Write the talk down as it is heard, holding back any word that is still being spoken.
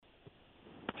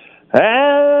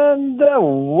And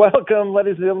welcome,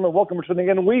 ladies and gentlemen. Welcome for tuning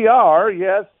in. We are,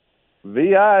 yes,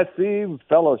 VIC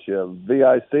Fellowship.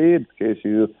 VIC, in case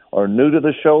you are new to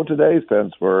the show today,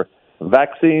 stands for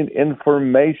Vaccine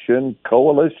Information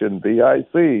Coalition,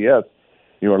 VIC. Yes,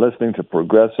 you are listening to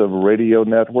Progressive Radio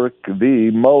Network,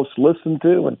 the most listened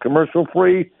to and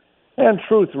commercial-free and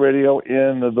truth radio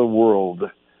in the world.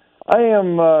 I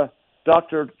am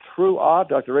Dr. Truott,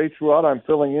 Dr. A. Truott. I'm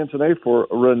filling in today for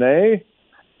Renee.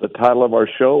 The title of our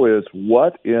show is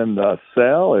What in the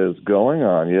Cell is Going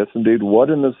On? Yes, indeed,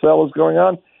 What in the Cell is Going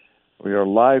On? We are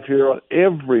live here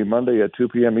every Monday at 2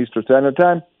 p.m. Eastern Standard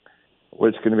Time,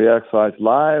 which can be accessed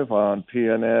live on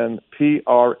prn.fm,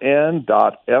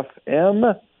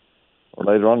 or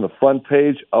later on the front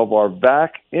page of our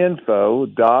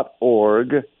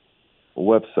vacinfo.org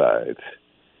website.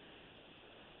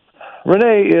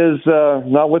 Renee is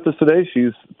not with us today.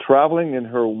 She's traveling in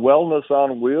her Wellness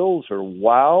on Wheels, her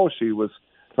WOW. She was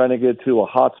trying to get to a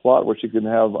hot spot where she can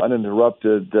have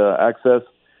uninterrupted access,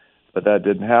 but that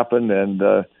didn't happen. And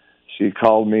she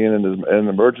called me in an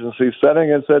emergency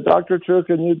setting and said, Dr. True,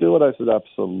 can you do it? I said,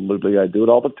 absolutely. I do it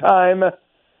all the time.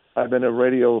 I've been a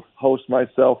radio host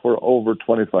myself for over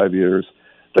 25 years.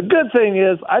 The good thing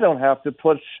is I don't have to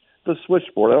push the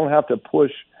switchboard. I don't have to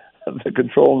push the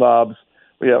control knobs.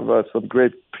 We have some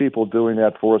great people doing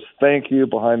that for us. Thank you,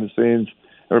 behind the scenes,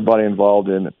 everybody involved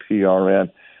in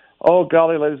PRN. Oh,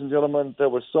 golly, ladies and gentlemen, there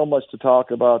was so much to talk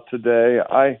about today.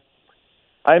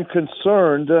 I'm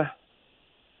concerned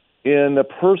in a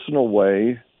personal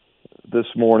way this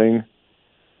morning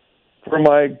for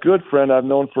my good friend I've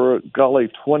known for,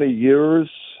 20 years.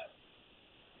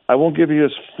 I won't give you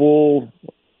his full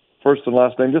first and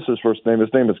last name. This is his first name.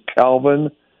 His name is Calvin.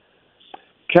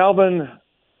 Calvin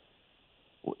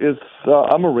is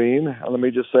a Marine. Let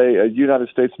me just say, a United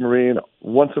States Marine.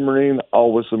 Once a Marine,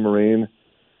 always a Marine.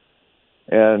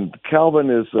 And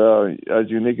Calvin is a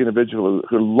unique individual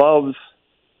who loves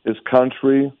his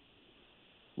country,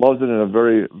 loves it in a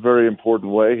very, very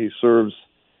important way. He serves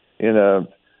in a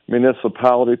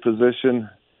municipality position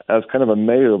as kind of a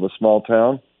mayor of a small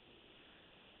town.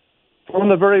 From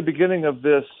the very beginning of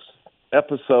this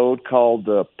episode called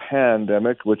the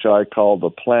pandemic, which I call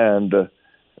the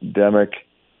planned-demic,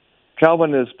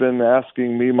 Calvin has been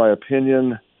asking me my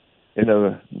opinion in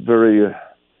a very,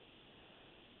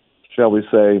 shall we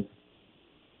say,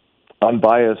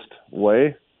 unbiased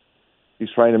way.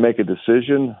 He's trying to make a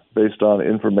decision based on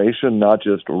information, not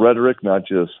just rhetoric, not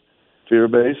just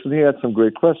fear-based, and he had some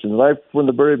great questions. And I, from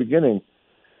the very beginning,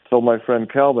 told my friend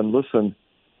Calvin, listen,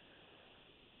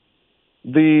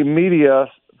 the media,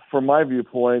 from my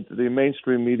viewpoint, the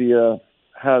mainstream media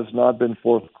has not been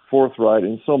forthright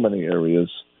in so many areas.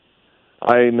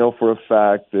 I know for a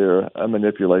fact they're a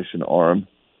manipulation arm.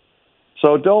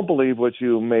 So don't believe what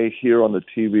you may hear on the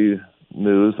TV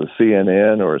news, the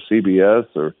CNN or CBS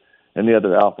or any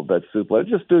other alphabet soup.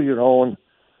 Just do your own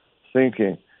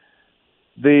thinking.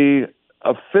 The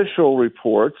official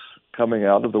reports coming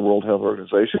out of the World Health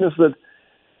Organization is that,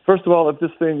 first of all, if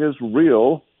this thing is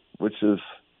real, which is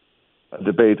a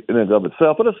debate in and of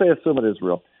itself, but let's say assume it is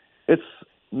real, it's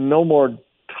no more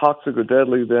toxic or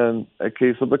deadly than a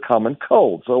case of the common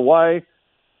cold. So why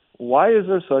is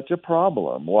there such a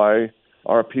problem? Why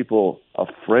are people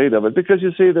afraid of it? Because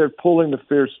you see, they're pulling the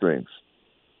fear strings.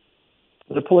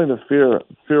 They're pulling the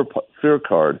fear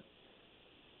card.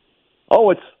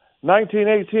 Oh, it's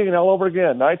 1918 all over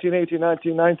again. 1918,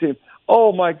 1919.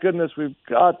 Oh my goodness, we've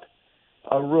got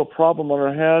a real problem on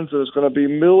our hands. There's going to be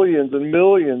millions and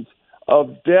millions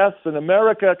of deaths in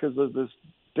America because of this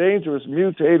dangerous,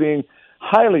 mutating,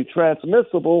 highly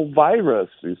transmissible virus,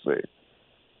 you see.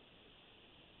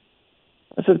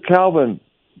 I said, Calvin,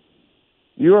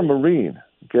 you're a Marine,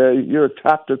 okay? You're a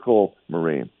tactical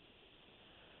Marine.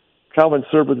 Calvin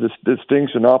served with this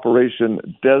distinction, Operation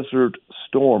Desert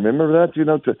Storm. Remember that?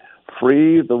 To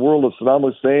free the world of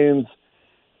Saddam Hussein's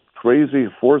crazy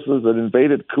forces that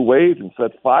invaded Kuwait and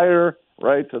set fire,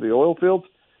 right, to the oil fields.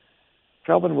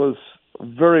 Calvin was a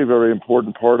very, very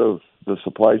important part of the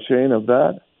supply chain of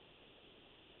that.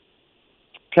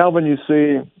 Calvin, you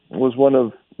see, was one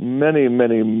of many,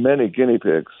 many, many guinea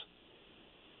pigs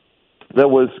that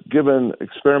was given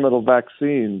experimental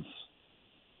vaccines,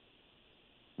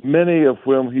 many of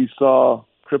whom he saw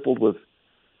crippled with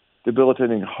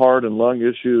debilitating heart and lung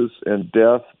issues and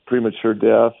death, premature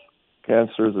death,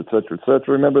 cancers, et cetera, et cetera.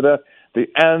 Remember that? The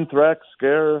anthrax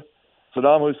scare.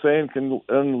 Saddam Hussein can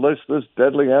enlist this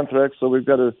deadly anthrax, so we've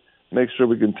got to make sure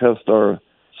we can test our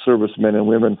servicemen and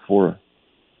women for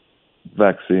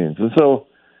vaccines. And so,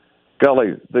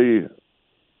 golly, the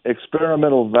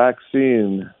experimental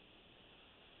vaccine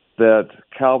that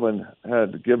Calvin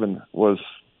had given was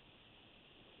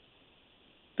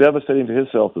devastating to his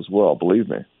health as well, believe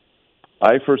me.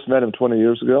 I first met him 20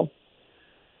 years ago.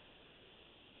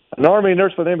 An Army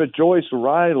nurse by the name of Joyce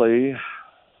Riley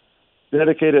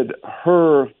dedicated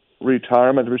her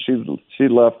retirement. She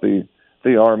left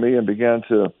the Army and began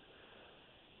to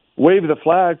wave the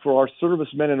flag for our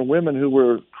servicemen and women who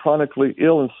were chronically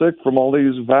ill and sick from all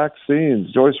these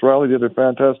vaccines. Joyce Riley did a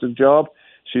fantastic job.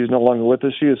 She's no longer with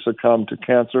us. She has succumbed to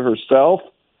cancer herself.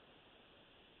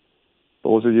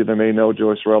 Those of you that may know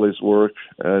Joyce Riley's work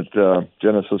at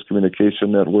Genesis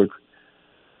Communication Network,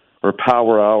 her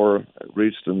Power Hour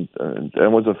reached and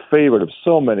was a favorite of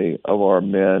so many of our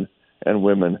men and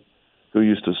women who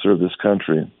used to serve this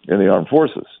country in the armed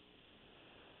forces.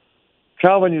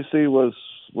 Calvin, you see, was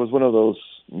one of those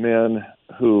men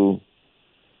who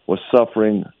was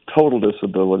suffering total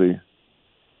disability.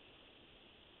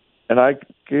 And I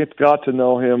got to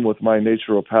know him with my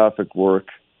naturopathic work.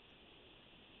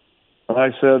 And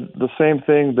I said the same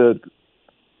thing that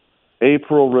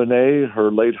April Renee, her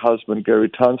late husband, Gary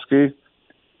Tunsky.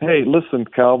 Hey, listen,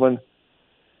 Calvin,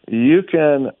 you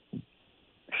can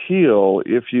heal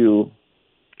if you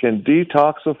can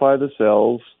detoxify the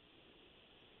cells,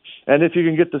 and if you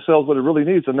can get the cells what it really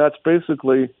needs, and that's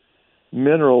basically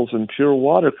minerals and pure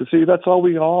water. Because, see, that's all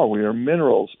we are. We are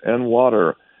minerals and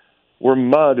water. We're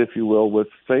mud, if you will, with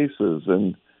faces,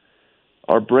 and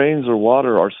our brains are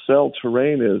water. Our cell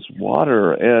terrain is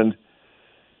water, and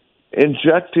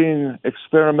injecting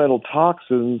experimental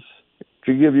toxins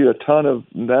can give you a ton of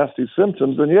nasty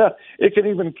symptoms, and yeah, it can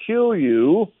even kill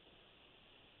you.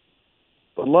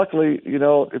 But luckily,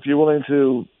 if you're willing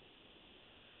to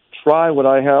try what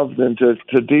I have, then to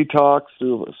detox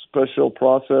through a special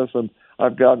process, and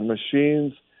I've got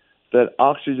machines that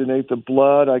oxygenate the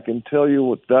blood. I can tell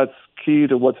you that's key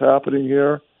to what's happening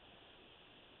here.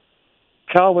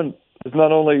 Calvin is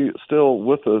not only still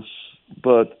with us,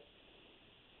 but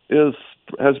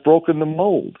has broken the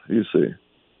mold, you see.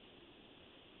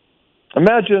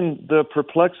 Imagine the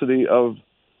perplexity of,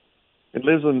 he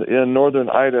lives in northern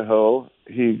Idaho.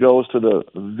 He goes to the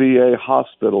VA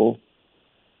hospital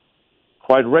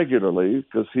quite regularly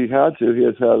because he had to. He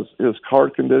has his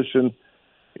heart condition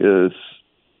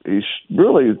he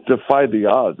really defied the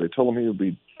odds. They told him he would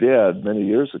be dead many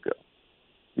years ago.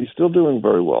 He's still doing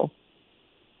very well.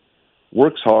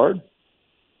 Works hard.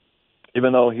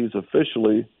 Even though he's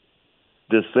officially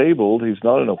disabled, he's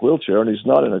not in a wheelchair and he's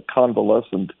not in a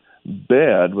convalescent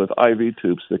bed with IV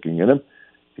tubes sticking in him.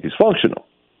 He's functional.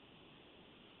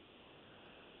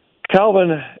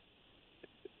 Calvin,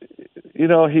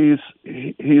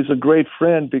 he's a great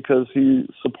friend because he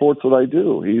supports what I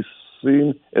do. He's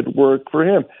seen it work for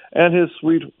him. And his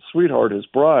sweetheart, his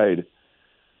bride,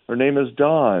 her name is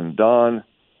Dawn. Dawn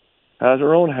has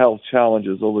her own health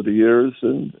challenges over the years.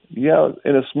 And, yeah,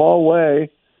 in a small way,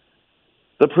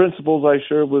 the principles I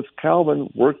shared with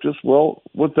Calvin work just well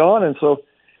with Dawn. And so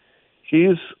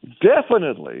he's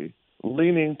definitely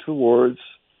leaning towards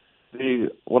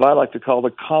what I like to call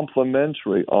the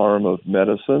complementary arm of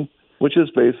medicine, which is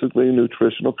basically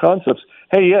nutritional concepts.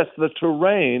 Hey, yes, the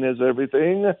terrain is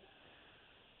everything,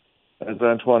 as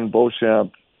Antoine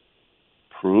Beauchamp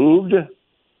proved,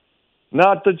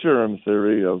 not the germ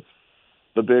theory of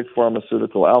the big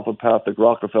pharmaceutical allopathic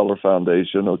Rockefeller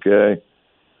Foundation, okay,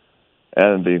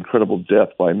 and the incredible death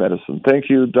by medicine. Thank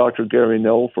you, Dr. Gary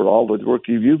Null, for all the work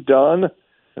you've done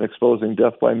in exposing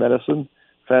death by medicine.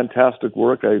 Fantastic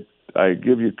work. I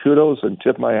give you kudos and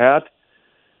tip my hat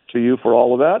to you for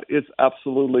all of that. It's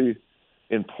absolutely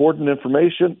important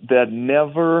information that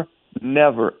never,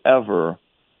 ever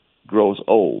grows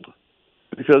old.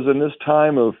 Because in this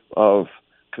time of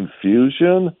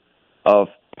confusion, of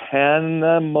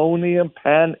pandemonium,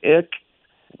 panic,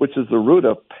 which is the root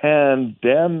of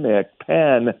pandemic,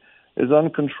 pan is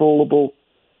uncontrollable,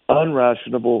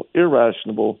 unrational,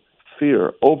 irrational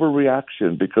fear,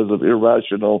 overreaction because of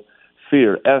irrational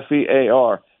fear,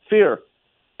 F-E-A-R, fear,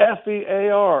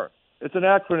 F-E-A-R. It's an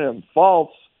acronym,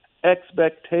 false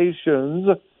expectations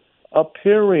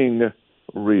appearing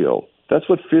real. That's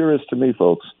what fear is to me,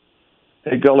 folks.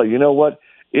 Hey, Gully, you know what?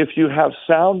 If you have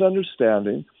sound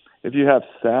understanding, if you have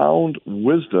sound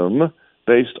wisdom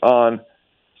based on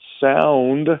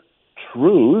sound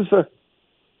truth,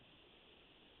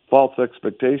 false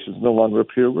expectations no longer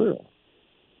appear real.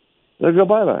 They go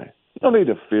bye-bye. No need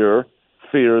to fear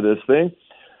this thing.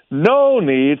 No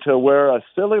need to wear a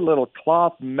silly little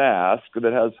cloth mask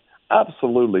that has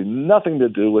absolutely nothing to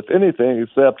do with anything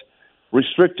except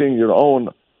restricting your own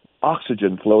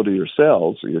oxygen flow to your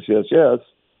cells. Yes.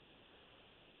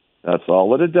 That's all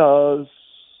that it does.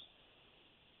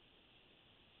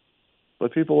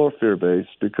 but people are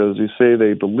fear-based because you say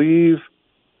they believe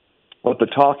what the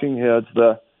talking heads,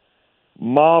 the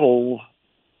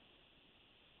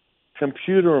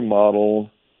computer model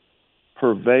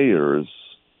purveyors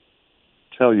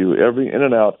tell you in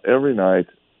and out every night.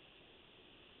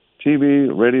 TV,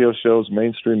 radio shows,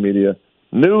 mainstream media,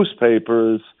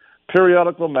 newspapers,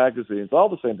 periodical magazines, all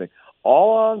the same thing.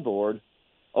 All on board.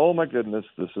 Oh, my goodness,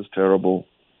 this is terrible.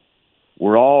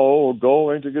 We're all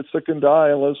going to get sick and die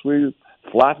unless we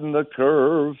flatten the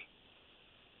curve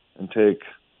and take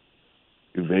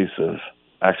evasive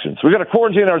actions. We got to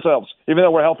quarantine ourselves. Even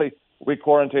though we're healthy, we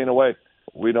quarantine away.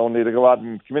 We don't need to go out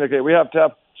and communicate. We have to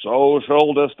have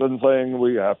social distancing.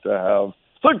 We have to have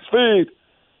 6 feet.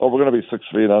 Or we're going to be 6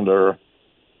 feet under.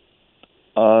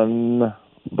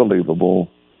 Unbelievable.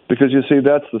 Because you see,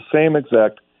 that's the same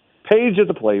exact page of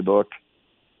the playbook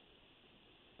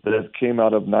that came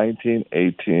out of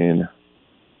 1918.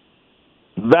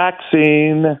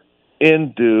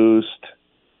 Vaccine-induced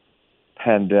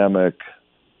pandemic.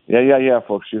 Yeah,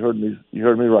 folks. You heard me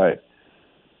right.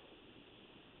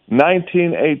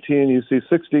 1918, you see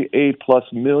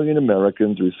 68+ million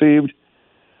Americans received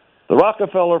the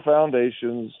Rockefeller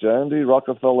Foundation's, Andy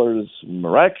Rockefeller's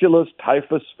miraculous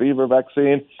typhus fever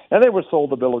vaccine, and they were sold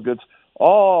the bill of goods.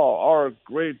 All our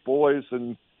great boys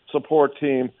and support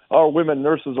team, our women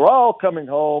nurses are all coming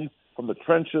home from the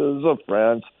trenches of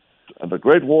France, and the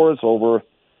Great War is over.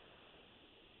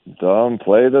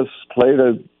 Play the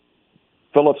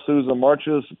Philip Sousa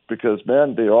marches because,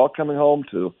 man, they're all coming home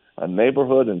to a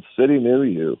neighborhood and city near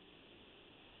you.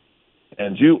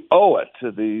 And you owe it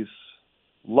to these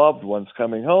loved ones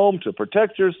coming home to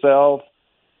protect yourself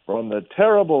from the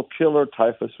terrible killer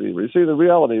typhus fever. You see, the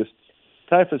reality is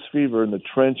typhus fever in the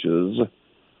trenches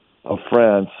of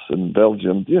France and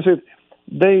Belgium, you see,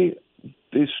 they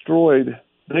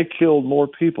killed more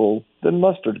people than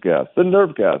mustard gas, than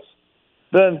nerve gas,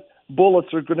 than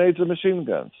bullets or grenades or machine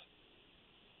guns.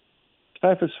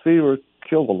 Typhus fever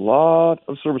killed a lot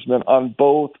of servicemen on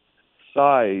both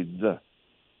sides.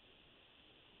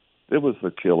 It was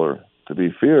the killer to be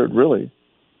feared, really,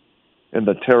 in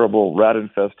the terrible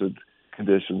rat-infested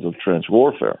conditions of trench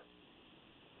warfare.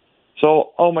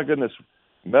 So, oh my goodness,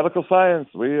 medical science,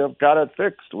 we have got it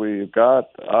fixed. We've got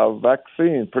a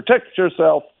vaccine. Protect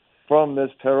yourself from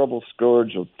this terrible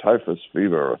scourge of typhus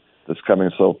fever that's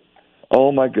coming. So,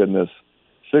 oh my goodness,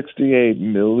 68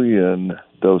 million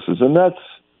doses. And that's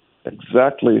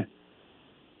exactly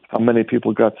how many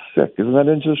people got sick. Isn't that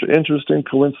interesting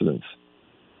coincidence?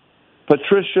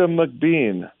 Patricia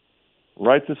McBean.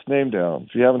 Write this name down.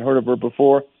 If you haven't heard of her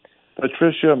before,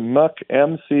 Patricia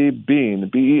M.C. Bean,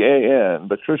 B-E-A-N.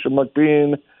 Patricia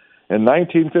McBean in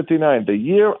 1959, the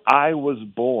year I was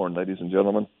born, ladies and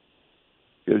gentlemen.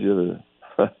 Gives you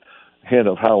the hint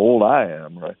of how old I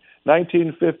am, right?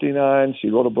 1959, she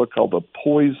wrote a book called The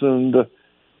Poisoned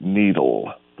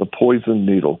Needle. The Poisoned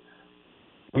Needle.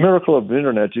 The miracle of the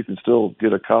internet, you can still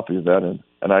get a copy of that,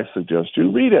 and I suggest you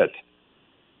read it.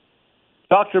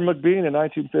 Dr. McBean in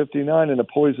 1959 in The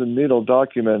Poisoned Needle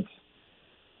documents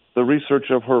the research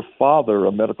of her father,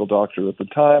 a medical doctor at the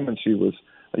time, and she was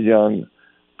a young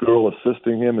girl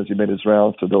assisting him as he made his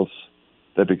rounds to those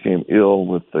that became ill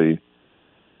with the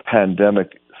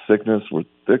pandemic sickness,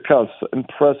 that caused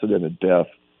unprecedented death,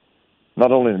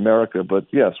 not only in America, but,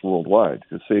 yes, worldwide.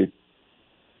 You see,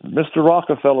 Mr.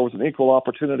 Rockefeller was an equal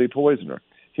opportunity poisoner.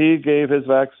 He gave his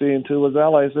vaccine to his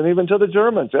allies and even to the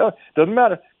Germans. Doesn't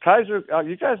matter. Kaiser,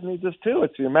 you guys need this too.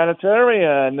 It's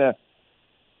humanitarian.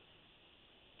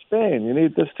 Spain, you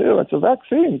need this too. It's a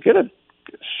vaccine. Get it.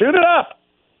 Shoot it up.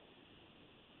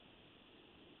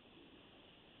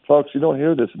 Folks, you don't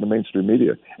hear this in the mainstream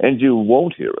media, and you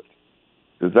won't hear it.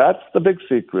 Because that's the big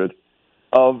secret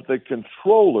of the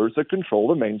controllers that control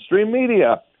the mainstream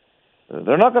media.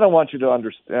 They're not going to want you to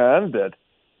understand that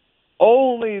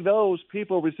only those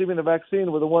people receiving the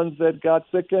vaccine were the ones that got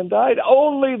sick and died.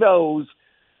 Only those.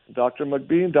 Dr.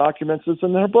 McBean documents this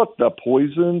in her book, The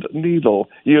Poisoned Needle.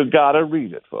 You got to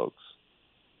read it, folks.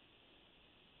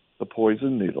 The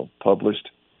Poisoned Needle, published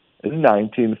in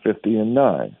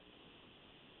 1959.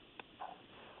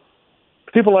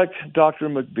 People like Dr.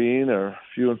 McBean are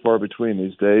few and far between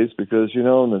these days because, you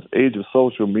know, in this age of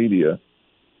social media,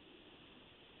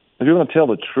 if you want to tell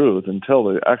the truth and tell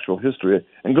the actual history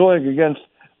and going against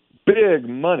big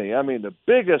money, I mean the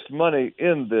biggest money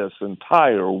in this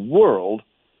entire world,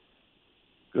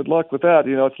 good luck with that.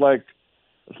 You know, it's like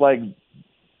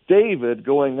David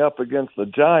going up against the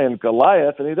giant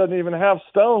Goliath, and he doesn't even have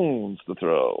stones to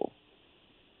throw.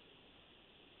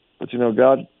 But, you know,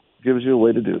 God gives you a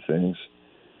way to do things.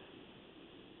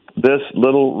 This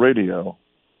little radio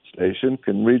station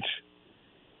can reach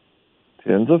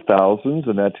tens of thousands,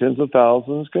 and that tens of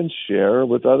thousands can share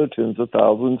with other tens of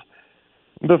thousands.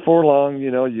 Before long,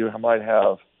 you might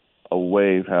have a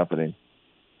wave happening.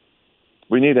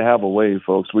 We need to have a wave,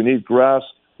 folks. We need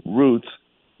grassroots.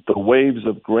 The waves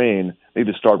of grain need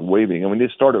to start waving, and we need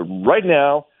to start it right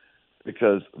now,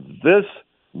 because this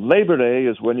Labor Day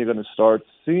is when you're going to start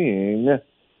seeing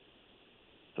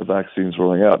the vaccines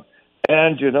rolling out.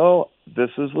 And, this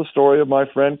is the story of my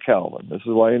friend Calvin. This is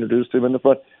why I introduced him in the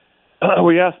front.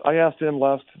 I asked him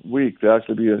last week to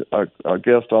actually be a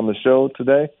guest on the show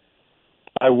today.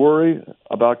 I worry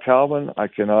about Calvin. I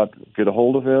cannot get a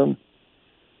hold of him.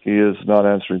 He is not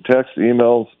answering texts,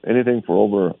 emails, anything for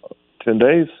over 10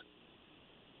 days.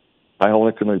 I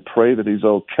only can pray that he's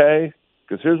okay,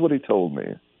 because here's what he told me.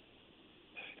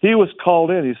 He was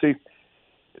called in. You see,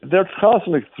 they're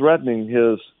constantly threatening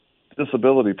his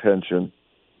disability pension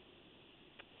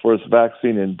for his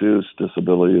vaccine-induced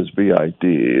disability, his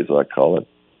VID, as I call it.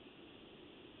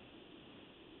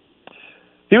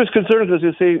 He was concerned because,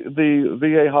 you see, the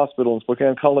VA hospital in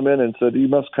Spokane called him in and said, you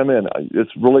must come in.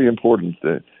 It's really important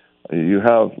that you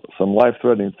have some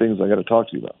life-threatening things I got to talk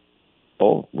to you about.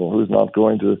 Oh, well, who's not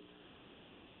going to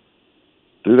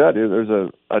do that? There's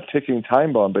a ticking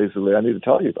time bomb, basically, I need to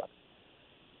tell you about.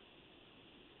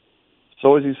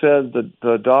 So as he said,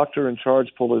 the doctor in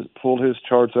charge pulled his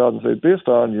charts out and said, based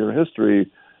on your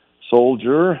history,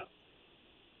 soldier,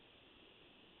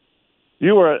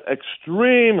 you are an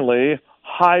extremely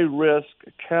high-risk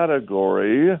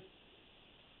category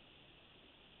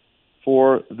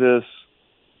for this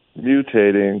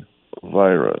mutating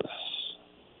virus.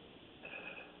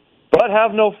 But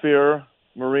have no fear,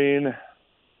 Marine,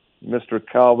 Mr.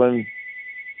 Calvin.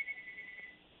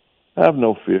 Have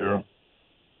no fear.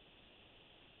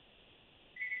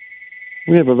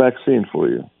 We have a vaccine for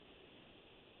you.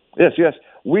 Yes,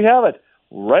 we have it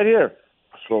right here.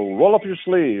 So roll up your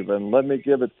sleeve and let me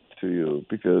give it to you,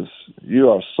 because you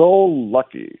are so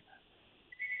lucky.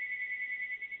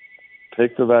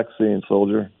 Take the vaccine,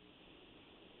 soldier.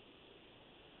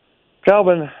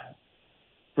 Calvin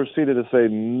proceeded to say,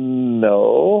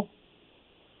 no,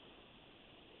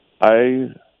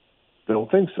 I don't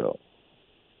think so.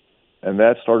 And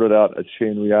that started out a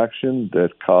chain reaction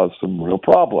that caused some real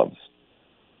problems.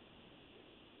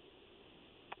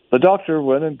 The doctor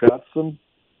went and got some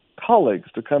colleagues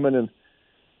to come in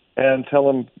and tell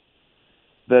him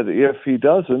that if he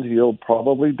doesn't, he'll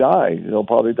probably die. He'll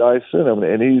probably die soon.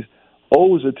 And he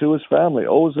owes it to his family,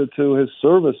 owes it to his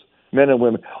service men and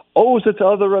women, owes it to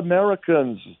other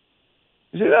Americans.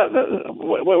 You see,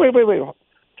 wait.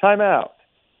 Time out.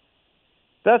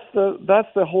 That's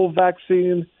the whole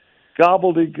vaccine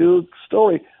gobbledygook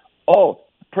story. Oh,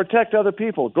 protect other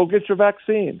people. Go get your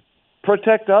vaccine.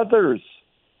 Protect others.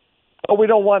 Oh, we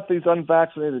don't want these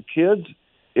unvaccinated kids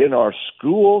in our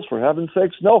schools, for heaven's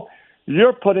sakes. No,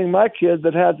 you're putting my kid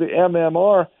that had the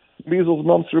MMR, measles,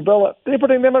 mumps, rubella, you're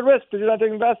putting them at risk because you're not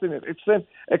taking vaccine.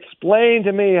 Explain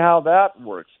to me how that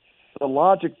works. The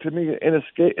logic to me it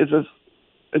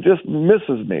just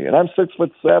misses me. And I'm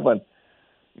 6'7".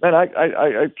 Man,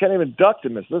 I can't even duck to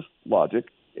miss this logic.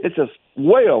 It's just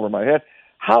way over my head.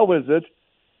 How is it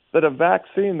that a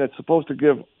vaccine that's supposed to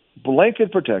give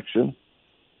blanket protection,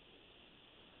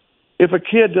 if a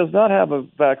kid does not have a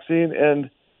vaccine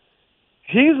and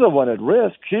he's the one at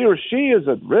risk, he or she is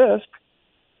at risk,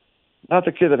 not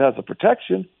the kid that has the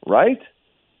protection, right?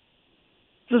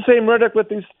 It's the same rhetoric with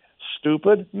these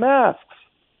stupid masks.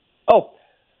 Oh,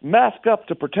 mask up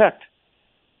to protect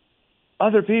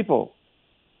other people.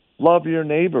 Love your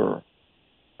neighbor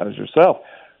as yourself.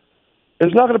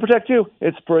 It's not going to protect you.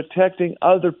 It's protecting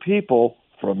other people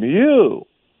from you.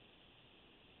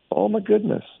 Oh, my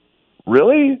goodness.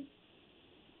 Really?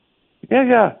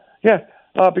 Yeah.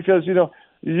 Because,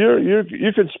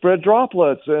 you can spread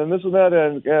droplets and this and that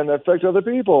and affect other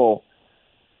people.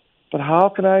 But how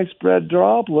can I spread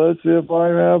droplets if I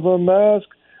have a mask,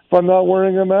 if I'm not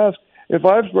wearing a mask? If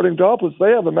I'm spreading droplets,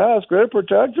 they have a mask. They're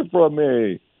protected from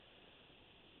me.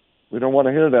 We don't want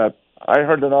to hear that. I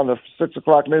heard it on the 6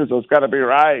 o'clock news, so it's got to be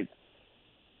right.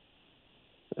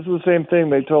 This is the same thing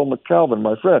they told McCalvin,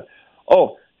 my friend.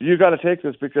 Oh, you got to take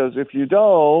this because if you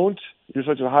don't, you're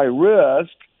such a high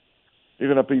risk,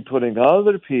 you're going to be putting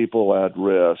other people at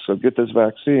risk. So get this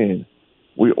vaccine.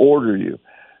 We order you.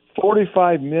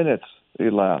 45 minutes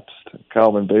elapsed.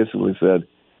 Calvin basically said,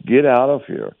 get out of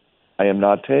here. I am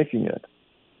not taking it.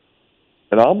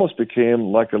 It almost became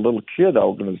like a little kid. I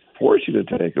was going to force you to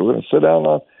take it. We're going to sit down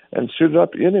and shoot it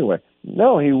up anyway.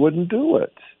 No, he wouldn't do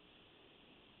it.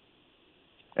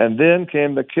 And then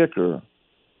came the kicker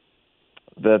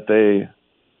that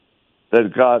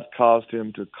God caused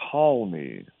him to call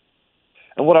me.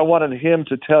 and what I wanted him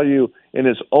to tell you in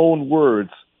his own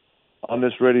words on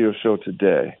this radio show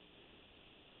today.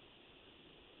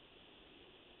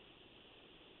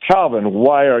 Calvin,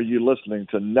 why are you listening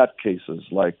to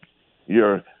nutcases like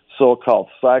your so-called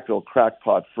psycho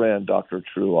crackpot friend, Dr.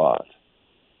 Truott?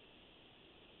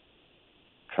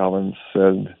 Calvin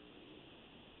said,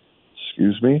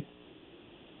 excuse me?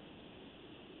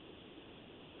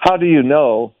 How do you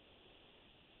know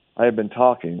I have been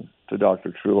talking to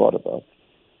Dr. Truott about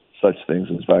such things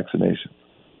as vaccination?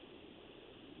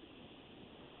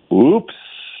 Oops.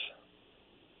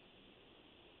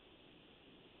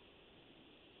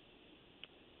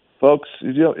 Folks,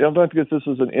 you don't have to get this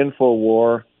as an info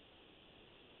war.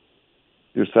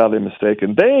 You're sadly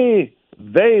mistaken. They,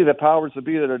 the powers that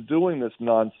be that are doing this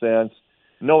nonsense,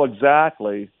 know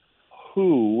exactly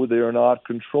who they are not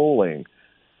controlling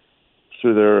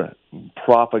through their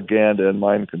propaganda and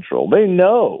mind control. They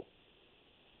know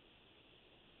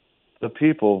the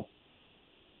people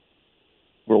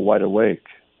were wide awake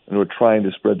and were trying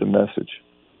to spread the message.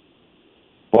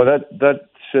 Boy, that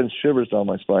sends shivers down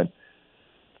my spine.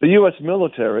 The U.S.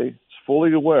 military is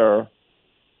fully aware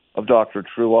of Dr.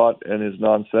 Truott and his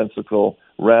nonsensical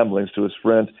ramblings to his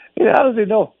friends. How does he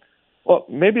know? Well,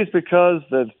 maybe it's because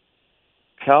that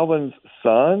Calvin's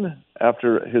son,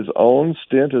 after his own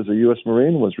stint as a U.S.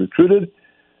 Marine, was recruited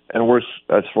and works,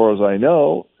 as far as I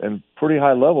know, in pretty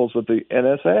high levels with the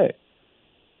NSA.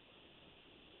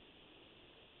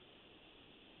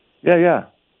 Yeah.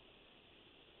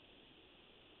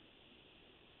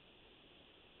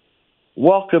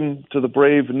 Welcome to the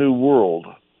brave new world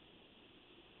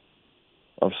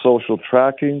of social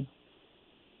tracking.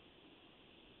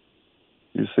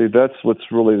 You see, that's what's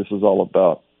really this is all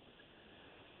about.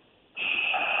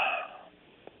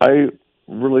 I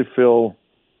really feel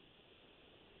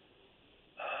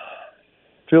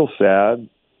saddened.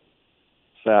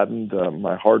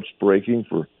 My heart's breaking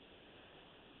for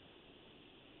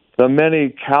the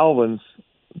many Calvins,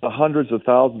 the hundreds of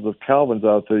thousands of Calvins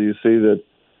out there you see that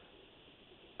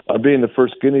are being the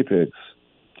first guinea pigs,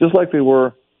 just like they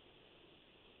were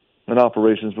in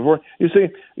operations before. You see,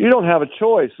 you don't have a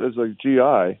choice as a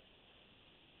GI,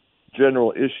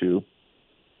 general issue.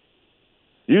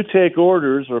 You take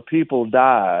orders or people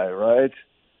die, right?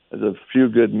 As a few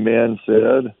good men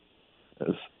said,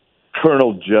 as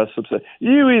Colonel Jessup said,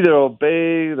 you either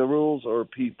obey the rules or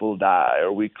people die.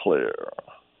 Are we clear?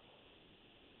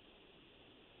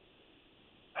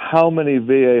 How many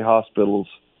VA hospitals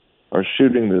are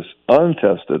shooting this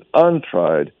untested,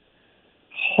 untried,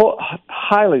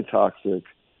 highly toxic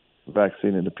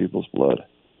vaccine into people's blood?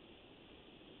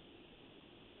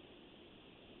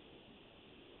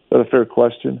 Is that a fair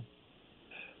question?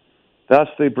 That's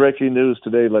the breaking news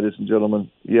today, ladies and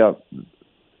gentlemen. Yeah,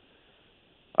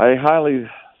 I highly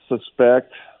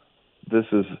suspect this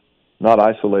is not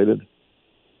isolated,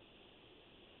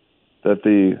 that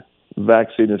the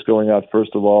vaccine is going out,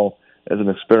 first of all, as an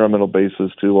experimental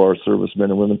basis to our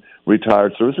servicemen and women,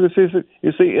 retired servicemen.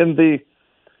 You see, in the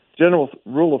general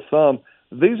rule of thumb,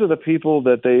 these are the people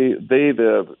that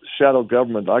the shadow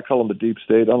government, I call them the deep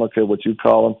state, I don't care what you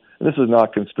call them. And this is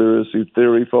not conspiracy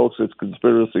theory, folks, it's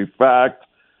conspiracy fact.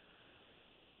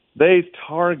 They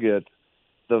target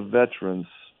the veterans.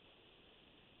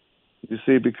 You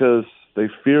see, because they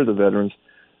fear the veterans.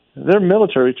 They're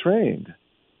military trained.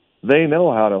 They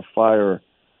know how to fire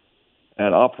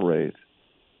and operate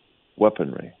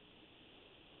weaponry.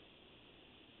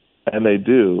 And they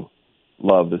do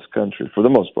love this country for the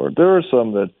most part. There are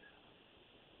some that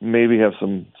maybe have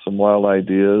some wild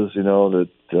ideas, that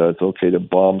it's okay to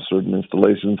bomb certain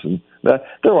installations, and that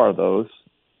there are those,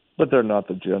 but they're not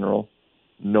the general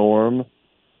norm.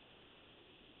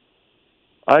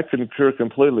 I concur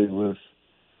completely with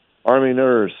Army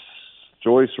nurse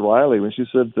Joyce Riley when she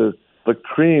said the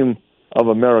cream of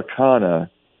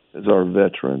Americana is our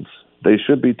veterans. They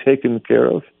should be taken care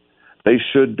of. They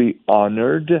should be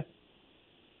honored.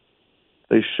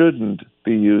 They shouldn't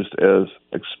be used as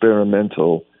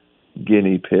experimental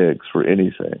guinea pigs for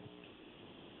anything.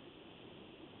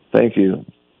 Thank you,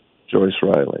 Joyce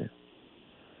Riley.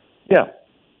 Yeah,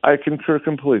 I concur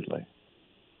completely.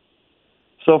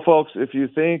 So, folks, if you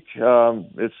think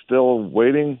it's still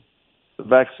waiting, the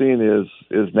vaccine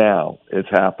is now. It's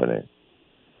happening.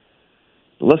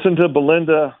 Listen to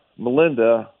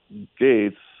Melinda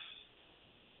Gates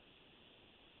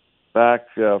back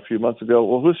a few months ago.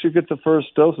 Well, who should get the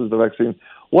first doses of the vaccine?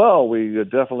 Well, we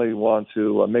definitely want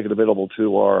to make it available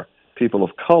to our people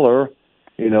of color.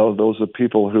 Those are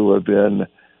people who have been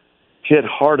hit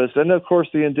hardest. And, of course,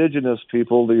 the indigenous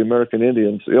people, the American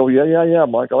Indians. Oh, yeah,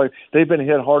 Michael. They've been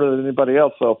hit harder than anybody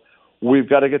else. So we've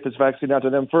got to get this vaccine out to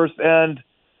them first, and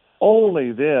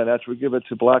only then, after we give it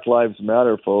to Black Lives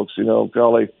Matter folks,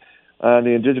 golly, and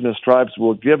the indigenous tribes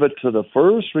will give it to the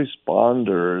first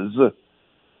responders,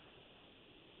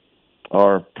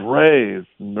 our brave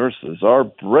nurses, our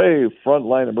brave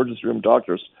frontline emergency room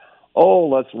doctors. Oh,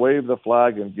 let's wave the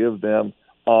flag and give them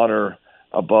honor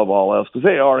above all else, because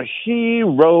they are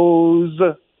heroes.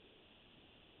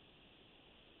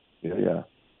 Yeah.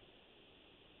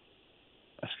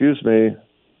 Excuse me.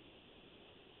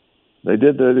 They're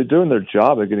doing their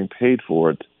job. They're getting paid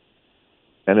for it.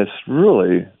 And it's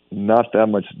really not that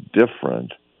much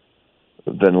different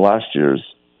than last year's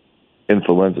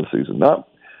influenza season. Dr.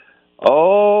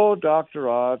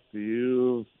 Ott,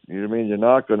 you mean you're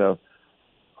not going to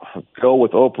go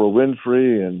with Oprah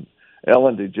Winfrey and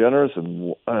Ellen DeGeneres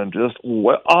and just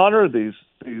honor these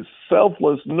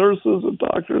selfless nurses and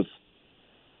doctors?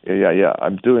 Yeah.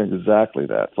 I'm doing exactly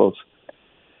that, folks.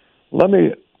 Let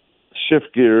me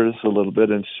shift gears a little bit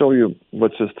and show you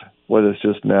what is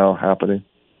just now happening.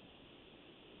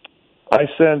 I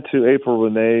sent to April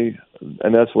Renee,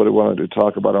 and that's what I wanted to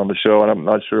talk about on the show, and I'm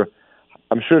not sure.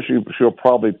 I'm sure she'll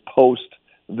probably post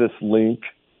this link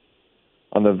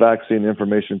on the Vaccine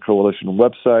Information Coalition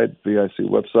website, VIC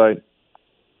website.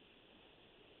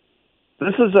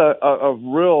 This is a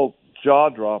real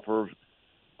jaw-dropper,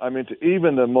 to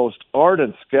even the most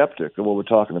ardent skeptic of what we're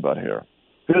talking about here.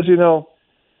 Because,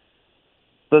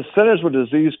 the Centers for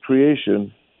Disease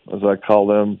Creation, as I call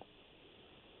them,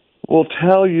 will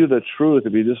tell you the truth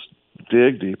if you just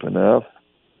dig deep enough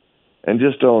and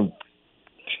just don't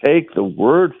take the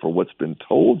word for what's been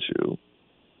told you.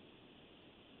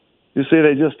 You see,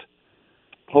 they just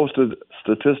posted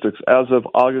statistics as of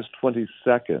August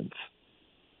 22nd.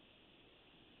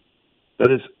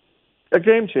 That is a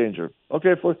game changer.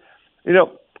 Okay,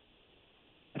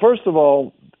 first of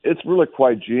all, it's really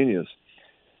quite genius.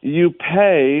 You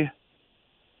pay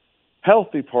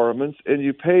health departments and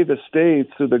you pay the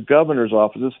states through the governor's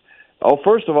offices.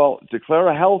 First of all, declare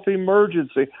a health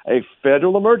emergency, a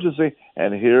federal emergency,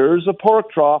 and here's a pork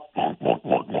trough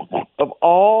of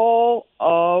all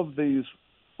of these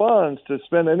funds to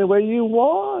spend any way you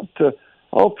want.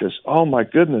 Oh my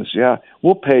goodness, yeah,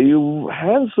 we'll pay you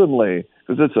handsomely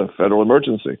because it's a federal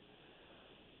emergency.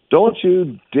 Don't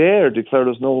you dare declare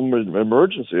there's no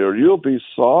emergency, or you'll be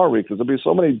sorry because there'll be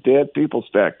so many dead people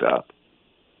stacked up.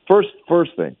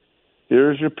 First thing,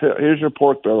 here's your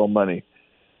pork barrel money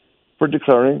for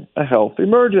declaring a health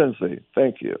emergency.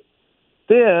 Thank you.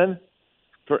 Then,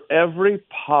 for every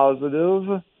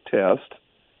positive test,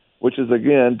 which is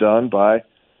again done by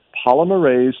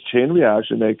polymerase chain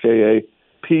reaction, aka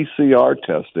PCR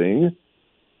testing,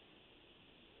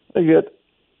 they get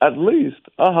at least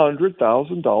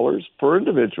 $100,000 per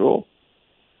individual.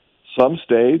 Some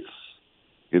states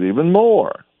get even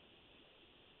more,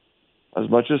 as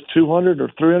much as $200,000 or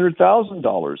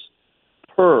 $300,000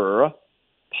 per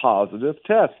positive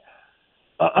test.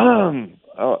 Do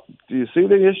you see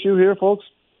the issue here, folks?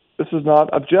 This is not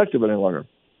objective any longer.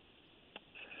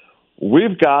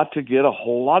 We've got to get a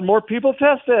whole lot more people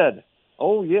tested.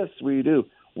 Oh, yes, we do.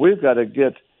 We've got to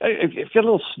get a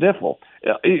little sniffle.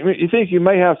 You think you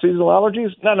may have seasonal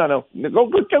allergies? No. Go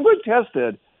get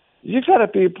tested. You got to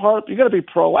be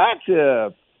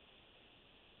proactive.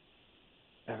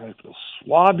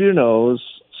 Swab your nose,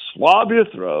 swab your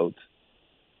throat,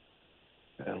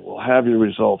 and we'll have your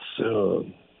results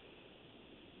soon.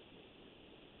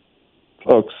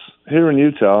 Folks, here in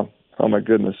Utah, oh my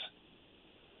goodness,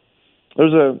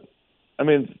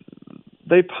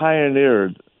 they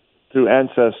pioneered through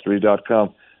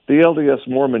Ancestry.com. The LDS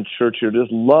Mormon Church here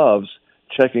just loves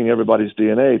checking everybody's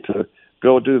DNA to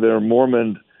go do their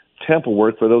Mormon temple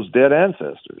work for those dead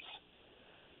ancestors.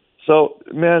 So,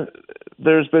 man,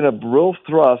 there's been a real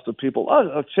thrust of people,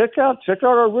 check out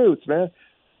our roots, man.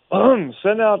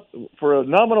 Send out for a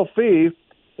nominal fee,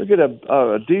 you get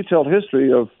a detailed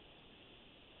history of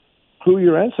who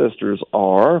your ancestors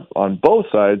are on both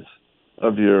sides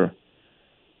of your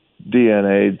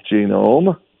DNA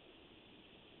genome.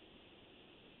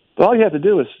 So all you have to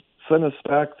do is send us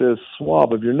back this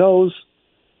swab of your nose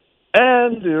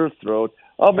and your throat.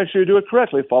 I'll make sure you do it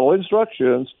correctly. Follow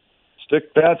instructions.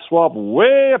 Stick that swab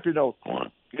way up your nose.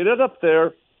 Get it up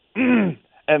there. And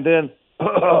then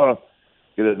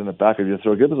get it in the back of your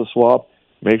throat. Give us a swab.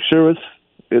 Make sure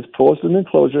it's posted in an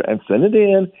enclosure and send it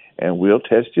in, and we'll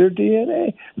test your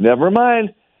DNA. Never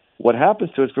mind what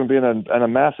happens to it. It's going to be in a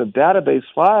massive database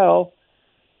file,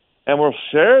 and we'll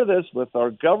share this with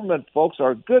our government folks,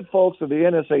 our good folks at the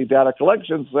NSA Data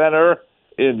Collection Center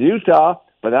in Utah,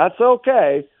 but that's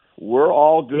okay. We're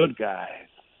all good guys.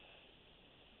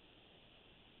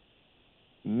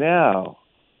 Now,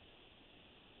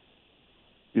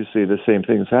 you see the same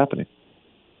thing is happening.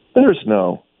 There's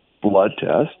no blood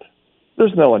test.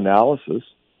 There's no analysis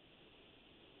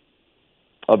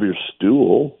of your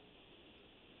stool.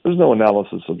 There's no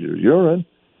analysis of your urine.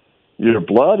 Your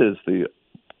blood is the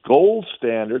gold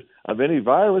standard of any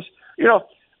virus. You know,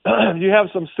 you have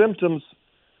some symptoms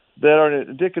that are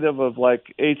indicative of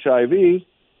like HIV.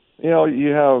 You know,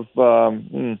 you have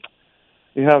some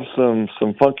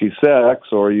funky sex,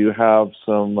 or you have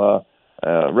some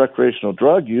recreational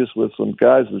drug use with some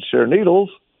guys that share needles,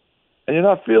 and you're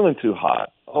not feeling too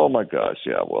hot. Oh my gosh,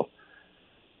 yeah. Well,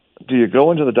 do you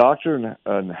go into the doctor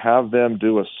and have them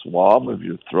do a swab of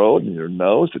your throat and your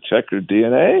nose to check your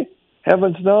DNA?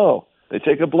 Heavens no. They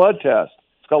take a blood test.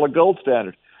 It's called a gold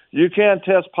standard. You can't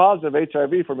test positive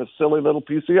HIV from a silly little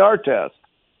PCR test.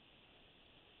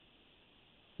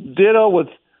 Ditto with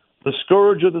the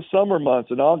scourge of the summer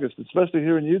months in August, especially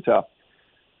here in Utah.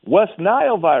 West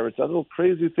Nile virus, that little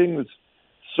crazy thing that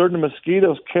certain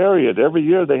mosquitoes carry it. Every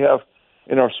year they have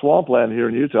in our swampland here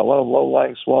in Utah, a lot of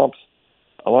low-lying swamps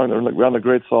around the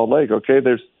Great Salt Lake. Okay,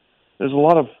 there's a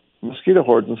lot of mosquito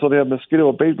hordes, and so they have mosquito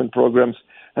abatement programs,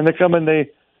 and they come and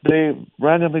they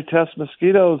randomly test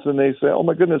mosquitoes, and they say, oh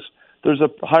my goodness, there's a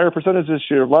higher percentage this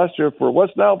year, last year, for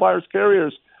West Nile virus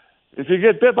carriers. If you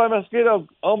get bit by a mosquito,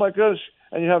 oh my gosh,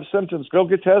 and you have symptoms, go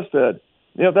get tested.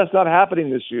 You know, that's not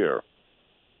happening this year.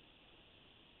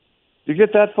 You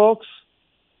get that, folks?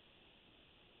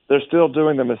 They're still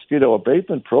doing the mosquito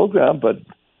abatement program, but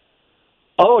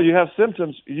you have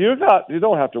symptoms. You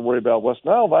don't have to worry about West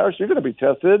Nile virus. You're going to be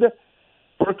tested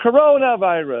for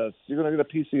coronavirus. You're going to get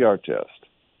a PCR test.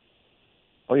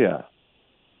 Oh yeah.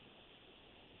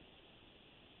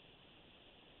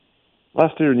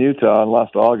 Last year in Utah, in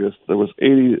last August, there was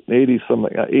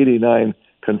 89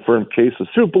 confirmed cases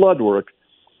through blood work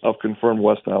of confirmed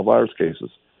West Nile virus cases.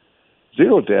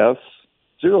 0 deaths,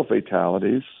 0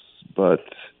 fatalities, but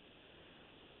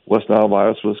West Nile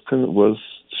virus was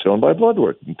shown by blood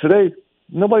work. And today,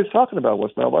 nobody's talking about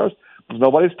West Nile virus because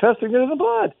nobody's testing it in the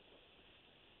blood.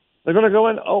 They're going to go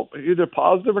in, either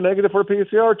positive or negative for a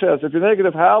PCR test. If you're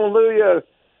negative, hallelujah,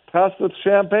 pass with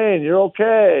champagne, you're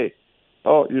okay.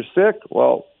 Oh, you're sick?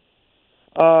 Well,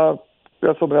 you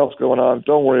got something else going on.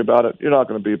 Don't worry about it. You're not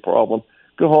going to be a problem.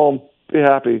 Go home. Be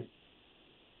happy.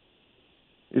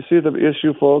 You see the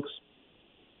issue, folks?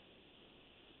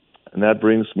 And that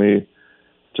brings me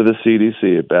to the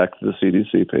CDC, back to the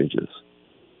CDC pages.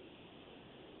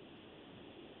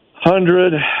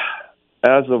 100,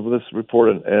 as of this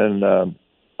report in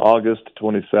August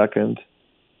 22nd,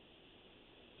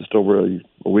 just over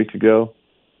a week ago,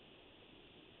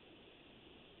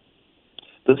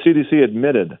 the CDC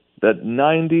admitted that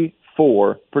 94%,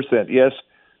 yes,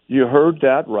 you heard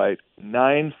that right,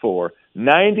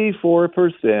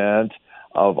 94%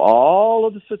 of all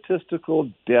of the statistical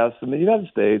deaths in the United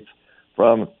States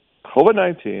from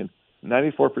COVID-19,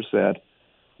 94%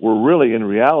 were really in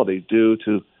reality due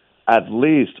to at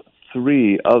least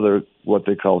 3 other what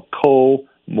they call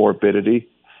comorbidity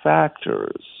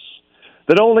factors.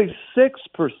 That only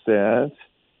 6%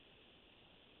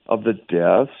 of the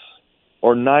deaths,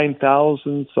 or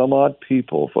 9,000 some odd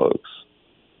people, folks,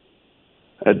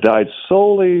 had died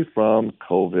solely from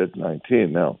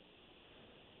COVID-19. Now,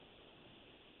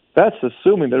 that's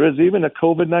assuming there is even a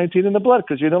COVID-19 in the blood,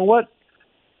 because you know what?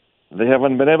 They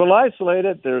haven't been able to isolate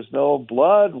it. There's no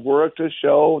blood work to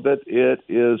show that it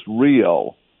is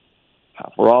real.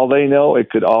 For all they know,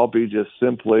 it could all be just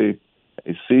simply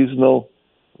a seasonal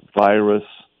virus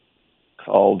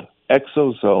called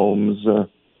exosomes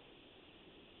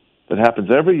that happens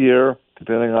every year,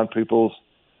 depending on people's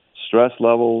stress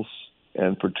levels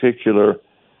and particular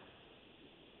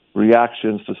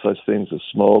reactions to such things as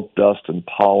smoke, dust, and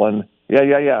pollen.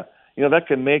 Yeah. You know, that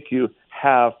can make you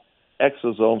have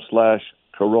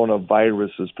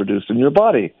exosome/coronaviruses produced in your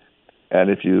body. And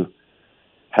if you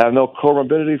have no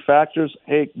comorbidity factors,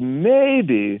 hey,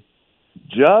 maybe,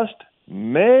 just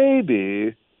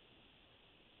maybe,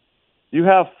 you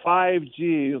have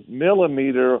 5G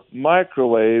millimeter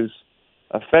microwaves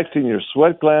affecting your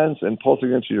sweat glands and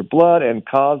pulsing into your blood and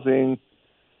causing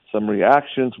some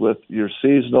reactions with your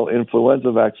seasonal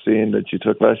influenza vaccine that you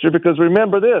took last year. Because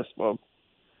remember this, folks,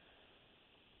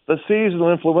 the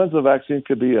seasonal influenza vaccine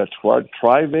could be a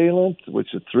trivalent,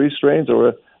 which is 3 strains,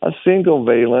 or a single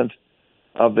valent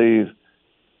of the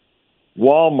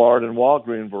Walmart and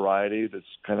Walgreens variety that's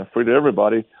kind of free to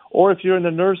everybody. Or if you're in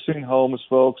the nursing homes,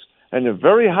 folks, and a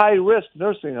very high-risk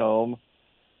nursing home,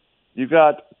 you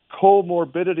got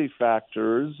comorbidity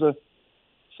factors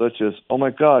such as, oh my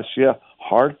gosh, yeah,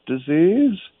 heart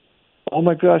disease, Oh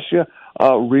my gosh, yeah.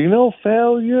 Renal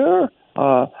failure,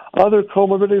 other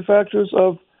comorbidity factors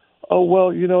of, oh,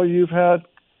 well, you've had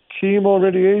chemo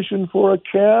radiation for a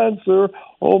cancer.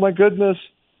 Oh my goodness.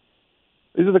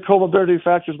 These are the comorbidity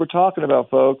factors we're talking about,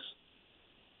 folks.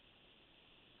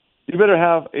 You better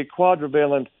have a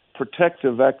quadrivalent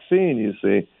protective vaccine, you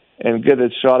see, and get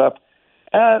it shot up.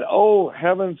 And, oh,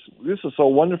 heavens, this is so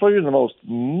wonderful. You're in the most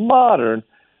modern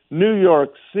New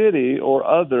York City or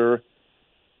other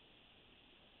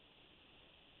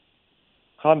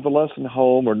convalescent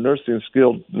home or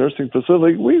skilled nursing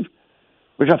facility. We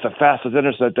got the fastest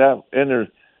internet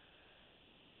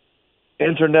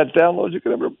downloads you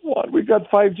could ever want. We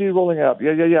got 5G rolling out.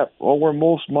 Yeah. Well, we're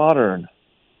most modern.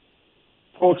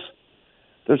 Folks,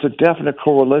 there's a definite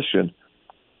correlation,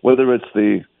 whether it's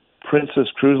the Princess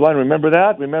Cruise Line. Remember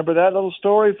that? Remember that little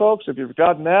story, folks? If you've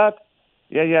forgotten that?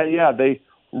 Yeah. They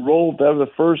rolled out the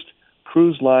first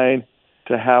cruise line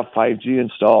to have 5G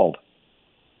installed.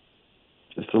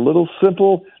 Just a little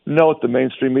simple note the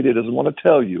mainstream media doesn't want to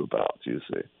tell you about, you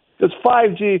see. Because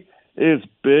 5G is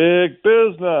big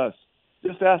business.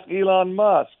 Just ask Elon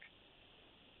Musk.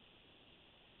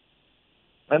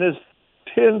 And his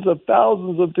tens of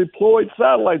thousands of deployed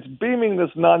satellites beaming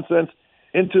this nonsense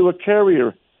into a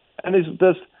carrier. And this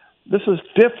is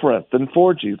different than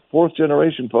 4G, fourth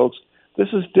generation, folks.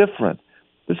 This is different.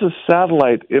 This is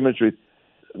satellite imagery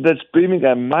that's beaming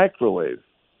a microwave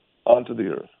onto the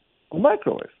Earth. A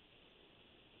microwave.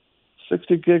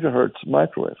 60 gigahertz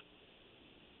microwave.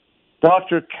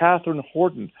 Dr. Catherine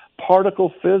Horton, particle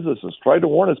physicist, tried to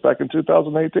warn us back in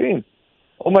 2018.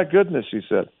 Oh, my goodness, she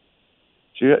said.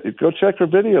 Go check her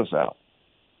videos out.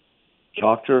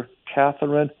 Dr.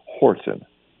 Catherine Horton,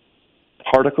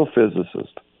 particle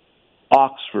physicist,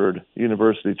 Oxford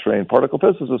University trained particle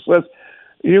physicist, says,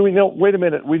 wait a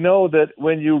minute, we know that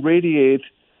when you radiate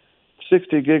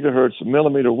 60 gigahertz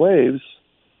millimeter waves,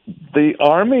 the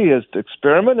Army has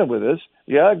experimented with this.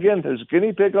 Yeah, again, there's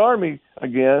guinea pig Army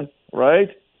again, right?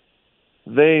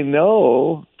 They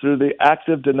know through the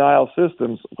active denial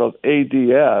systems called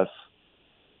ADS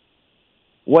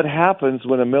what happens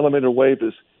when a millimeter wave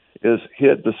is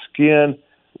hit. The skin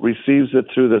receives it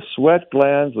through the sweat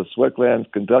glands. The sweat glands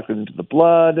conduct it into the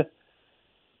blood.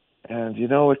 And,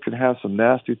 it can have some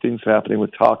nasty things happening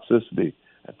with toxicity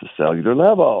at the cellular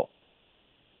level.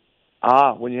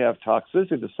 When you have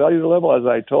toxicity at the cellular level, as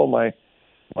I told my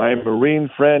Marine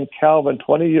friend Calvin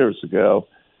 20 years ago,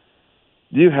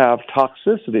 you have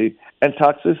toxicity, and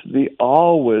toxicity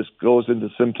always goes into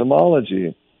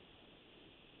symptomology.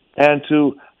 And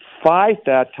to fight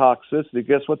that toxicity,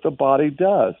 guess what the body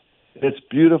does? Its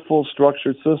beautiful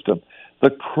structured system.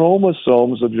 The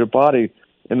chromosomes of your body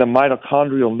in the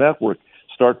mitochondrial network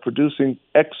start producing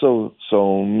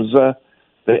exosomes.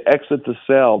 They exit the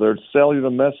cell. They're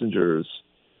cellular messengers.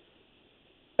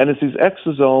 And it's these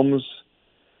exosomes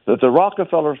that the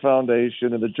Rockefeller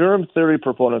Foundation and the germ theory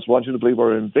proponents want you to believe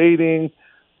are invading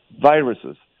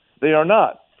viruses. They are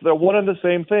not. They're one and the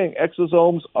same thing.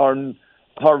 Exosomes are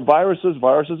viruses.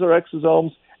 Viruses are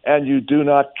exosomes, and you do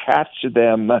not catch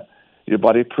them. Your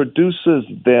body produces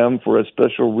them for a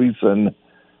special reason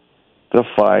to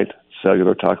fight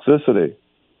cellular toxicity.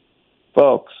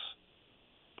 Folks,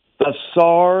 the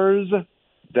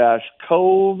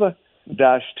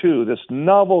SARS-CoV-2, this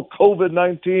novel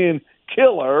COVID-19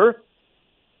 killer,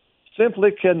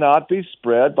 simply cannot be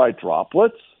spread by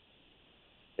droplets.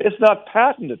 It's not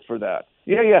patented for that.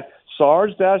 Yeah.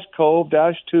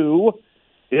 SARS-CoV-2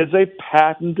 is a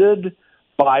patented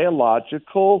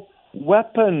biological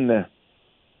weapon.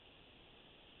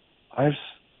 I've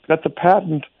got the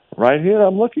patent right here.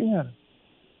 I'm looking at it.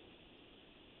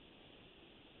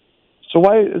 So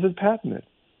why is it patented?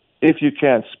 If you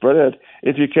can't spread it,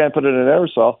 if you can't put it in an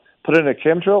aerosol, put it in a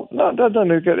chemtrail, no,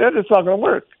 it's not going to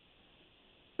work.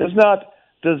 It's not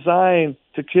designed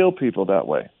to kill people that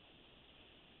way,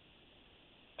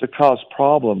 to cause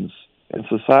problems in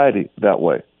society that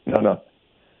way. No.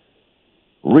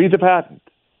 Read the patent.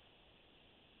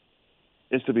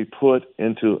 It's to be put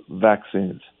into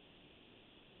vaccines.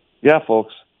 Yeah,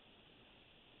 folks.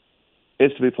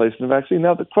 It's to be placed in a vaccine.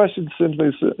 Now, the question simply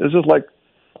is just like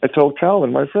I told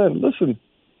Calvin, my friend, listen,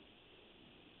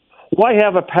 why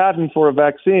have a patent for a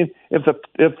vaccine if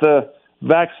the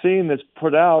vaccine that's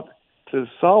put out to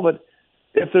solve it,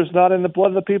 if there's not in the blood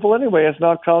of the people anyway, it's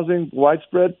not causing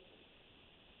widespread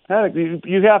panic?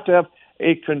 You have to have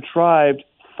a contrived,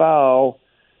 foul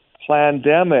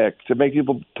pandemic to make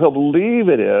people believe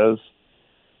it is,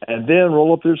 and then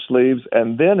roll up their sleeves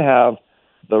and then have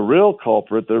the real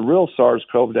culprit, the real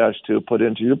SARS-CoV-2 put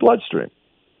into your bloodstream.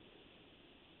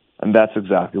 And that's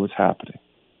exactly what's happening.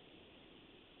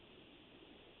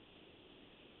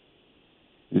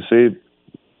 see,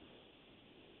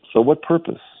 so what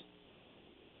purpose?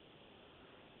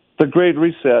 The Great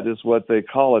Reset is what they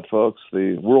call it, folks.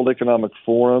 The World Economic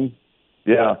Forum.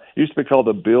 Yeah, it used to be called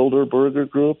the Bilderberger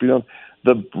Group. You know,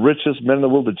 the richest men in the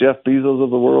world, the Jeff Bezos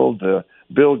of the world, the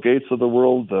Bill Gates of the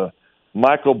world, the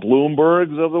Michael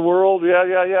Bloombergs of the world.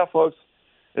 Yeah, folks.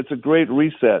 It's a great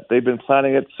reset. They've been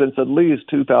planning it since at least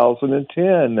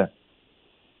 2010.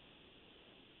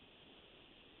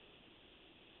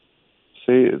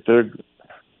 See, I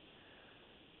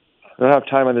don't have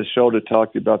time on this show to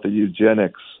talk to you about the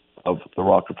eugenics of the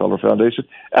Rockefeller Foundation.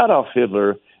 Adolf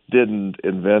Hitler didn't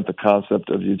invent the concept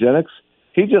of eugenics.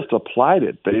 He just applied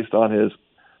it based on his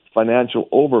financial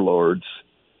overlords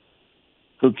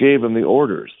who gave him the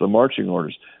orders, the marching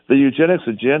orders. The eugenics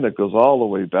agenda goes all the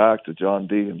way back to John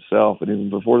Dee himself and even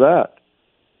before that.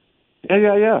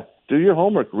 Yeah. Do your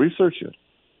homework. Research it.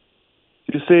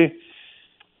 You see,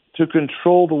 to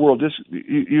control the world,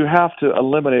 you have to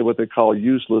eliminate what they call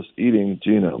useless eating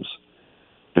genomes.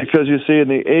 Because you see, in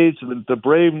the age of the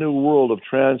brave new world of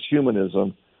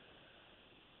transhumanism,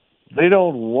 they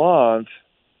don't want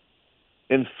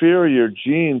inferior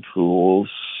gene pools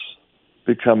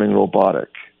becoming robotic.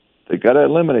 They got to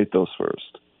eliminate those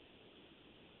first.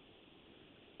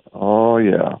 Oh,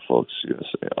 yeah, folks. You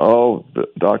say, oh,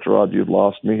 Dr. Odd, you've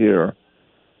lost me here.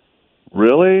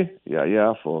 Really?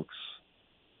 Yeah, folks.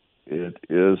 It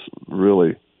is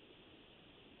really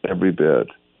every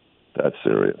bit that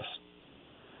serious.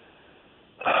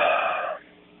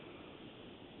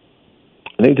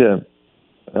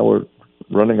 Now we're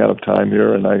running out of time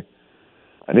here, and I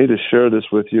need to share this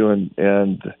with you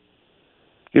and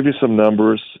give you some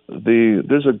numbers.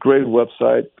 There's a great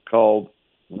website called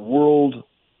Worldometers.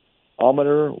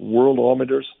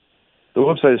 The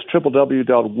website is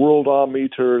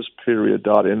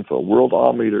www.worldometers.info.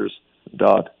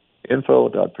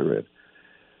 Worldometers.info.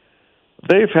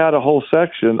 They've had a whole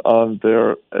section on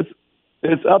their.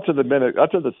 It's up to the minute,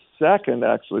 up to the second,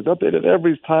 actually. It's updated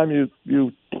every time you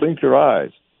blink your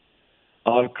eyes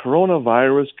on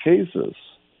coronavirus cases.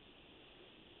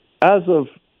 As of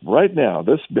right now,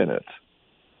 this minute,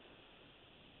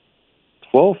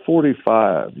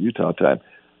 12:45 Utah time,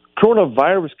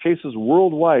 coronavirus cases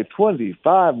worldwide,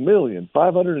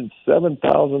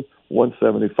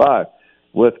 25,507,175,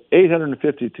 with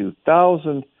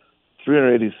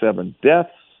 852,387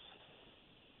 deaths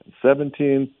and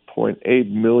 17.8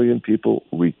 million people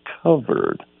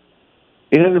recovered.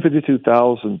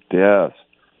 852,000 deaths.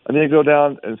 And then you go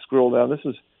down and scroll down. This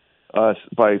is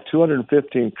by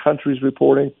 215 countries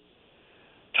reporting.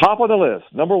 Top of the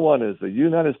list, number one is the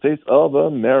United States of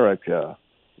America.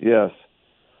 Yes,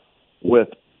 with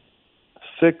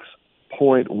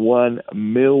 6.1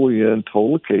 million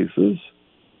total cases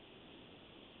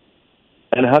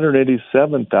and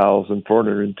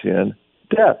 187,410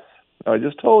 deaths. Now, I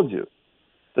just told you,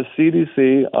 the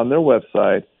CDC on their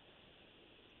website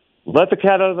let the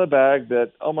cat out of the bag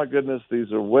that, oh my goodness,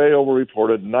 these are way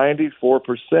overreported.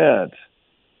 94%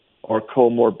 are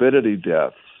comorbidity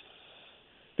deaths.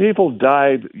 People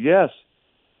died, yes,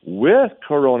 with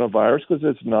coronavirus because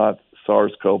it's not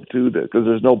SARS-CoV-2, because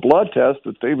there's no blood test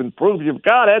that even proves you've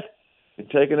got it. You're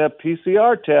taking a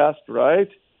PCR test,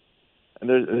 right? And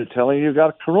they're telling you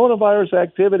got coronavirus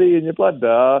activity in your blood.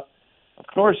 Duh. Of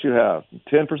course you have.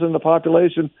 10% of the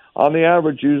population, on the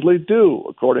average, usually do,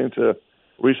 according to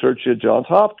research at Johns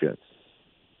Hopkins.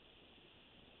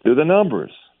 Do the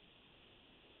numbers.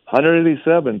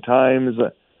 187 times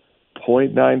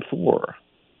 0.94.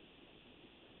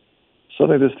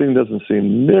 Suddenly this thing doesn't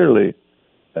seem nearly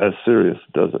as serious,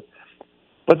 does it?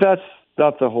 But that's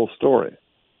not the whole story.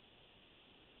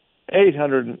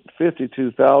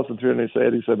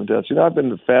 852,387 deaths. You know, I've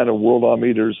been a fan of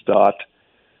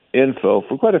worldometers.info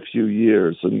for quite a few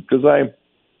years. And because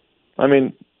I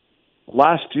mean,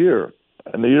 last year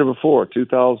and the year before,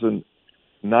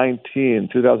 2019,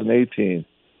 2018,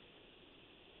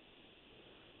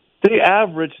 the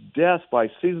average death by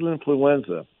seasonal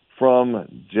influenza from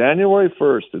January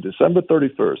 1st to December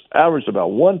 31st averaged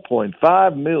about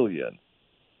 1.5 million.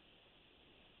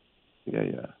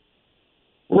 Yeah.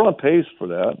 We're on pace for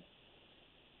that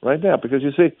right now because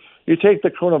you see, you take the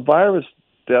coronavirus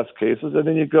death cases and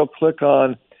then you go click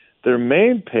on their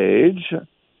main page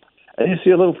and you see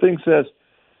a little thing that says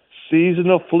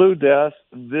seasonal flu deaths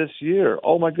this year.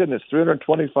 Oh my goodness,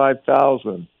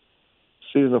 325,000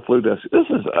 seasonal flu deaths. This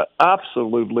is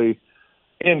absolutely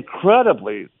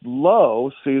incredibly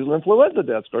low seasonal influenza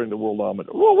deaths according to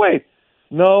Worldometer. Well, wait,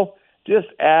 no, just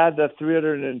add the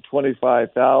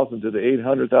 325,000 to the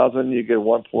 800,000, you get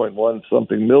 1.1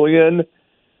 something million.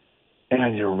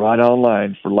 and you're right on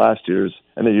line for last year's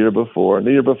and the year before and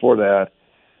the year before that,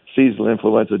 seasonal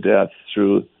influenza deaths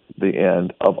through the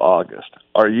end of August.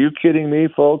 Are you kidding me,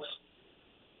 folks?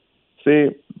 See,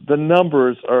 the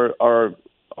numbers are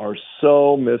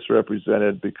so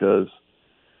misrepresented because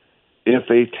if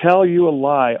they tell you a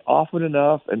lie often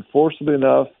enough and forcibly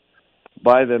enough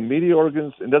by the media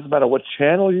organs, it doesn't matter what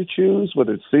channel you choose,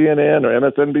 whether it's CNN or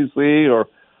MSNBC or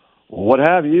what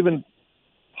have you, even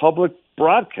public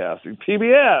broadcasting,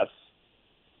 PBS,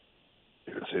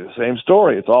 you're going to see the same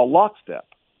story. It's all lockstep.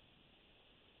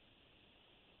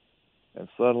 And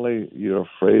suddenly you're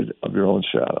afraid of your own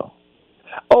shadow.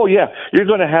 Oh, yeah, you're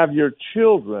going to have your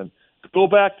children go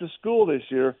back to school this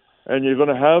year, and you're going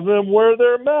to have them wear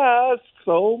their masks.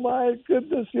 Oh, my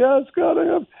goodness, yes, got to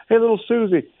have. Hey, little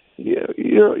Susie,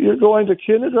 you're going to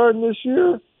kindergarten this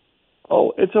year?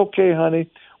 Oh, it's okay, honey.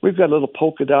 We've got a little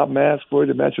polka dot mask for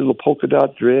you to match your little polka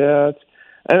dot dress,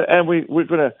 and we're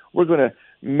gonna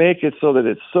make it so that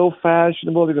it's so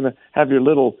fashionable. You're gonna have your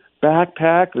little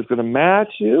backpack that's gonna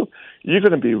match you. You're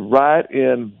gonna be right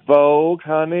in vogue,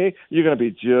 honey. You're gonna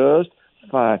be just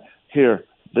fine. Here,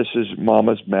 this is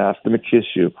Mama's mask. Let me kiss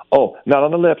you. Oh, not on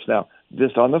the lips now,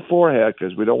 just on the forehead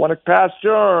because we don't want to pass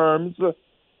germs.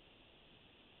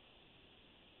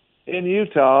 In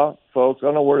Utah, folks, I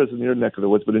don't know where it is in your neck of the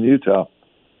woods, but in Utah,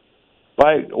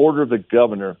 by order of the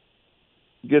governor,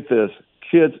 get this,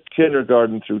 kids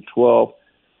kindergarten through 12,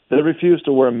 they refuse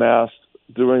to wear masks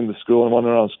during the school and when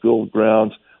they're on school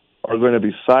grounds are going to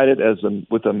be cited as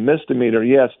with a misdemeanor,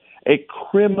 yes, a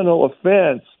criminal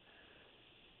offense.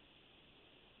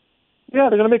 Yeah,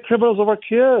 they're going to make criminals of our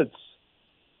kids.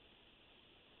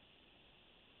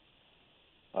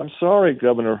 I'm sorry,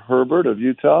 Governor Herbert of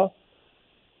Utah.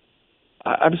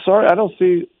 I'm sorry, I don't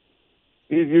see.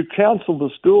 You canceled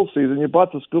the school season. You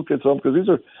brought the school kids home because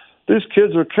these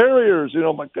kids are carriers. You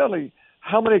know, my golly,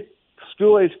 how many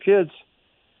school-age kids,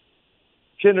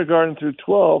 kindergarten through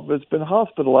 12, has been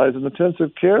hospitalized in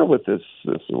intensive care with this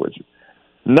situation?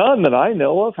 None that I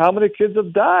know of. How many kids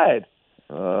have died?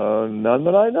 None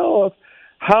that I know of.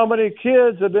 How many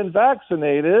kids have been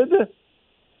vaccinated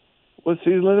with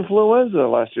seasonal influenza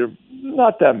last year?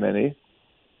 Not that many.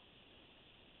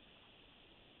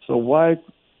 So why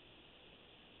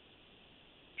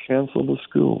cancel the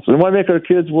schools? And why make our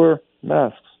kids wear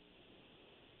masks?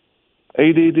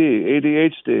 ADD,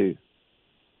 ADHD.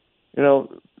 You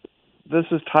know, this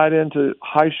is tied into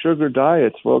high sugar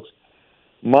diets, folks.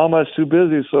 Mama is too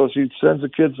busy, so she sends the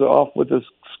kids off with this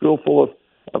school full of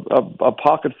a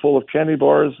pocket full of candy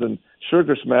bars and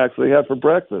sugar smacks they have for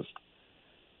breakfast.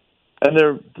 And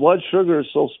their blood sugar is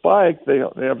so spiked, they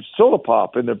have soda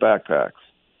pop in their backpacks.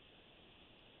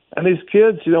 And these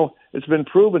kids, you know, it's been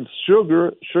proven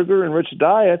sugar-enriched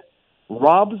diet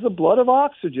robs the blood of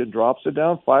oxygen, drops it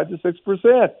down 5 to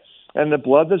 6%. And the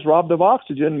blood that's robbed of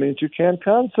oxygen means you can't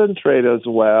concentrate as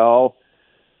well.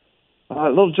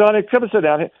 Little Johnny, come and sit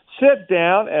down here. Sit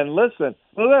down and listen.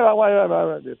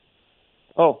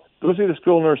 Oh, go see the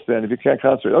school nurse then if you can't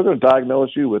concentrate. I'm going to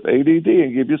diagnose you with ADD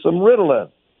and give you some Ritalin.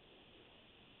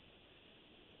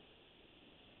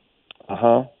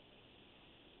 Uh-huh.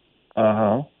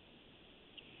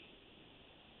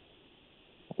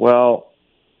 Well,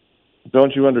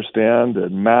 don't you understand that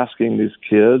masking these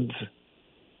kids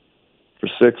for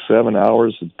 6-7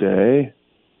 hours a day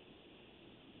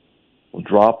will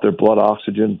drop their blood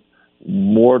oxygen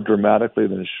more dramatically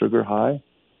than a sugar high?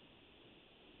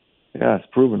 Yeah, it's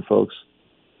proven, folks.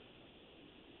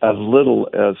 As little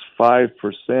as 5%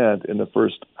 in the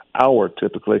first hour,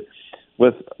 typically,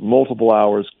 with multiple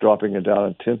hours dropping it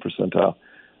down to 10 percentile.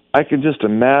 I can just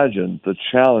imagine the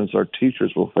challenge our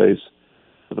teachers will face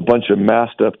with a bunch of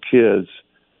masked up kids,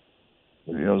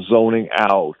 you know, zoning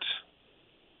out.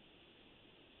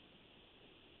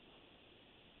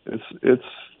 It's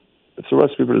a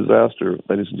recipe for disaster,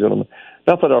 ladies and gentlemen.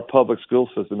 Not that our public school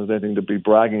system is anything to be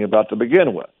bragging about to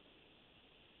begin with.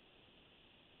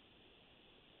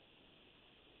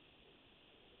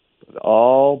 But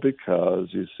all because,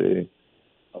 you see,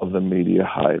 of the media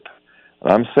hype.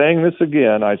 And I'm saying this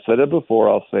again. I said it before.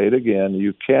 I'll say it again.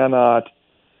 You cannot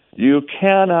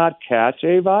catch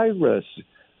a virus.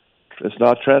 It's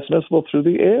not transmissible through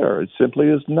the air. It simply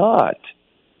is not.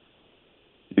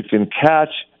 You can catch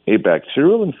a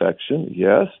bacterial infection,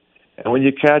 yes, and when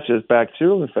you catch a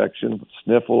bacterial infection,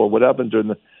 sniffle or whatever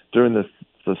during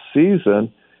the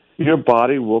season, your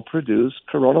body will produce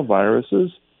coronaviruses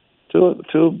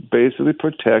to basically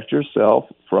protect yourself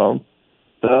from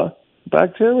the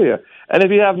bacteria. And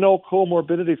if you have no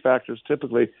comorbidity factors,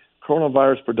 typically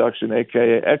coronavirus production,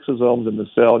 aka exosomes in the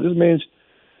cell, just means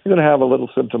you're going to have a little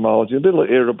symptomology, a little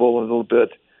irritable, a little bit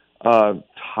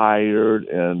tired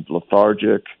and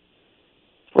lethargic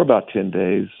for about 10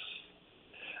 days.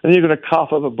 And you're going to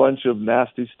cough up a bunch of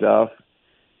nasty stuff,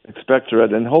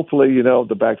 expectorant, and hopefully,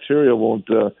 the bacteria won't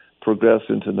progress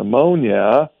into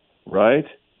pneumonia, right?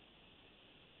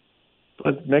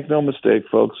 But make no mistake,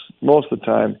 folks, most of the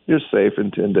time, you're safe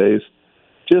in 10 days.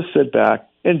 Just sit back,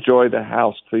 enjoy the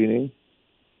house cleaning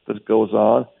that goes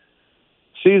on.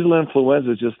 Seasonal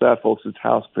influenza is just that, folks. It's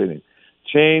house cleaning.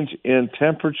 Change in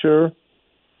temperature,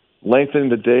 lengthening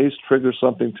the days triggers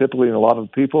something typically in a lot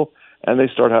of people, and they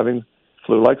start having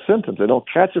flu-like symptoms. They don't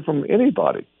catch it from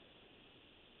anybody.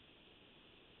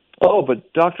 Oh,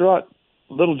 but Dr. Ott,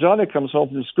 little Johnny comes home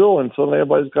from school, and suddenly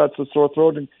everybody's got a sore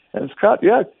throat and it's cut.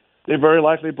 Yeah, they very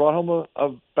likely brought home a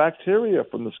bacteria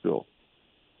from the school.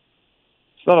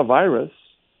 It's not a virus.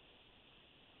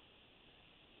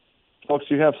 Folks,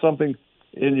 you have something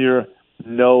in your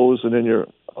nose and in your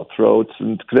throats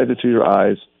and connected to your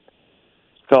eyes.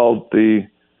 It's called the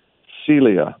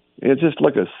cilia. It's just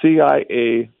like a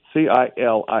C-I-L-I-A,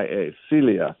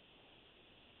 cilia.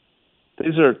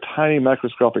 These are tiny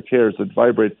microscopic hairs that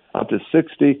vibrate up to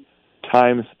 60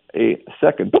 times a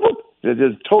second. It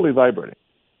is totally vibrating.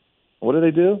 What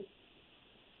do?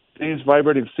 These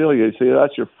vibrating cilia, you see,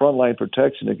 that's your frontline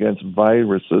protection against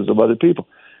viruses of other people.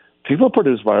 People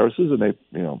produce viruses, and they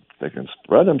can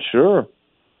spread them, sure,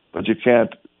 but you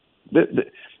can't.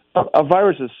 A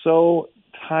virus is so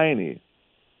tiny,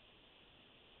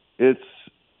 it's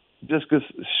just gets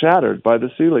shattered by the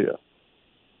cilia.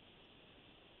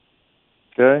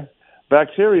 Okay,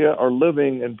 bacteria are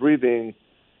living and breathing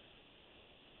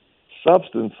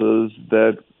substances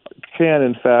that can,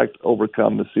 in fact,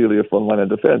 overcome the cilia frontline of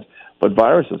defense, but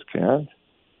viruses can't.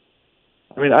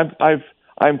 I mean,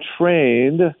 I'm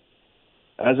trained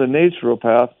as a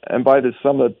naturopath, and by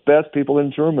some of the best people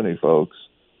in Germany, folks.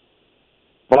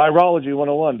 Virology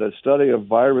 101, the study of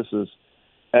viruses,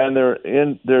 and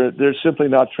they're simply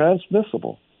not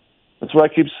transmissible. That's what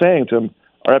I keep saying to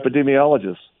our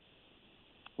epidemiologists.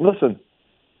 Listen,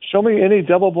 show me any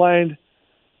double-blind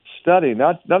study,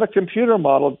 not a computer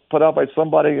model put out by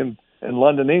somebody in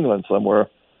London, England somewhere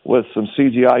with some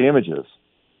CGI images.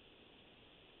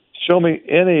 Show me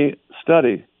any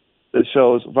study that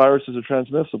shows viruses are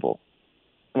transmissible.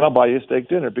 And I'll buy you a steak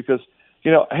dinner because,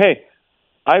 hey,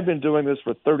 I've been doing this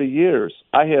for 30 years.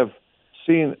 I have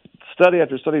seen study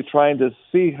after study trying to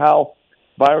see how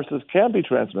viruses can be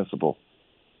transmissible.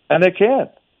 And they can't.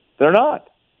 They're not.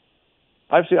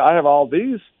 I have all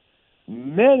these,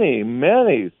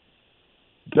 many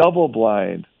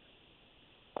double-blind,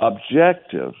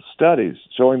 objective studies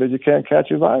showing that you can't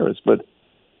catch a virus. But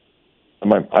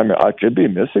I could be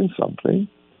missing something.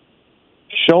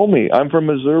 Show me. I'm from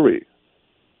Missouri.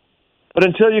 But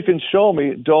until you can show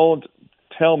me, don't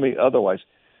tell me otherwise.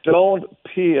 Don't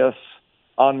piss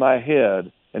on my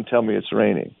head and tell me it's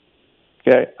raining.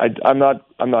 Okay? I'm not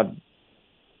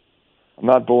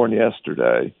born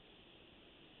yesterday.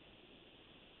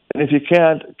 And if you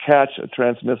can't catch a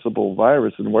transmissible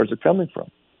virus, then where's it coming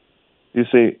from? You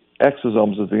see,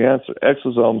 exosomes is the answer.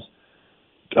 Exosomes,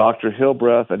 Dr.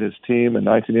 Hillbreath and his team in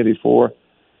 1984,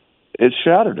 it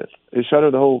shattered it. It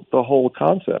shattered the whole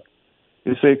concept.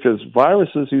 You see, because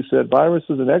viruses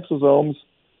and exosomes,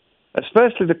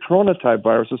 especially the corona-type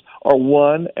viruses, are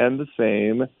one and the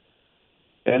same.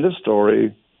 End of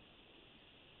story.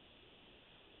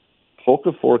 Poke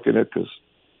a fork in it because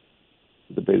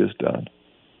the debate is done.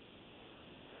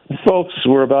 Folks,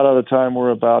 we're about out of time.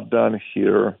 We're about done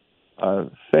here.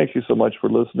 Thank you so much for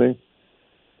listening.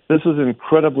 This is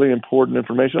incredibly important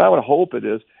information. I would hope it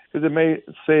is, because it may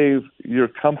save your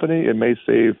company. It may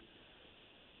save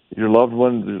your loved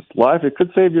one's life. It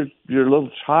could save your little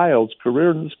child's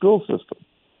career in the school system.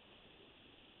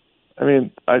 I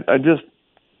mean, I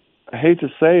hate to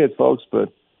say it, folks,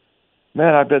 but,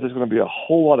 man, I bet there's going to be a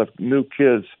whole lot of new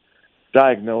kids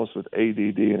diagnosed with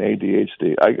ADD and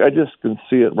ADHD. I just can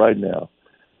see it right now.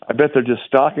 I bet they're just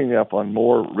stocking up on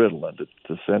more Ritalin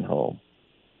to send home.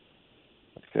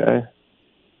 Okay?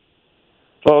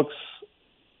 Folks,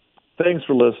 thanks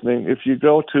for listening. If you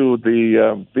go to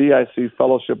the VIC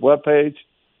Fellowship webpage,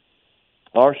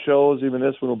 our shows, even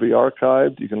this one, will be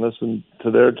archived. You can listen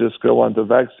to there. Just go on to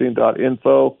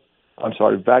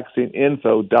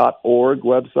vaccineinfo.org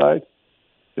website.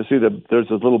 You'll see that there's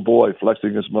a little boy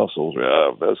flexing his muscles.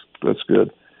 Yeah, that's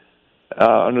good.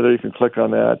 Under there, you can click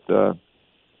on that.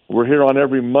 We're here on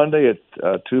every Monday at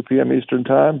 2 p.m. Eastern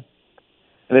Time.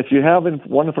 And if you have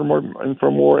want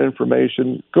for more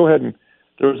information, go ahead and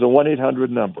there's a 1-800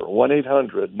 number,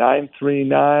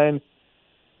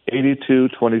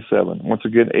 1-800-939-8227. Once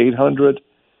again,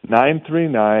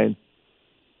 800-939-8227.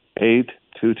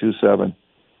 227.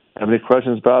 Have any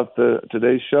questions about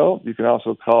today's show? You can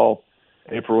also call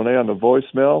April Renee on the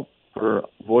voicemail. Her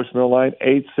voicemail line,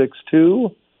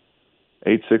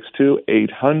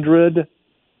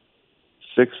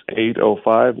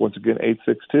 862-800-6805. Once again,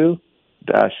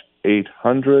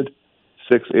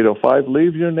 862-800-6805.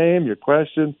 Leave your name, your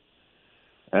question,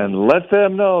 and let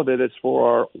them know that it's for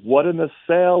our What in the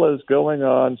Sale is Going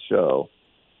On show.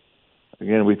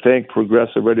 Again, we thank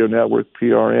Progressive Radio Network,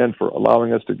 PRN, for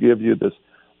allowing us to give you this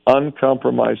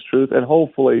uncompromised truth and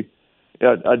hopefully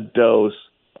a dose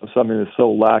of something that's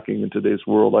so lacking in today's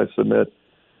world. I submit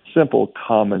simple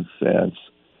common sense,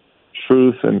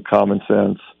 truth and common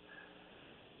sense.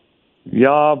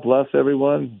 Yah bless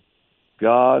everyone.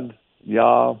 God,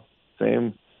 Yah,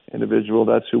 same individual.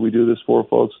 That's who we do this for,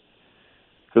 folks.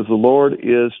 Because the Lord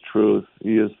is truth.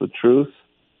 He is the truth,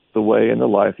 the way, and the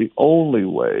life, the only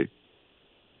way.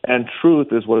 And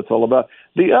truth is what it's all about.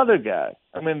 The other guy,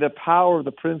 the power of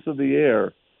the prince of the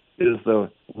air, is the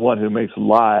one who makes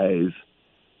lies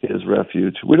his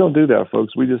refuge. We don't do that,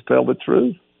 folks. We just tell the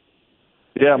truth.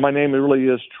 Yeah, my name really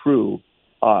is True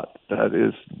Ott. That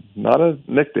is not a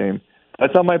nickname.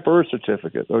 That's on my birth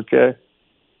certificate, okay?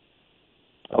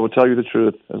 I will tell you the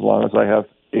truth as long as I have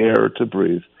air to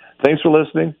breathe. Thanks for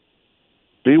listening.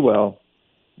 Be well.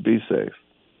 Be safe.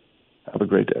 Have a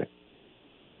great day.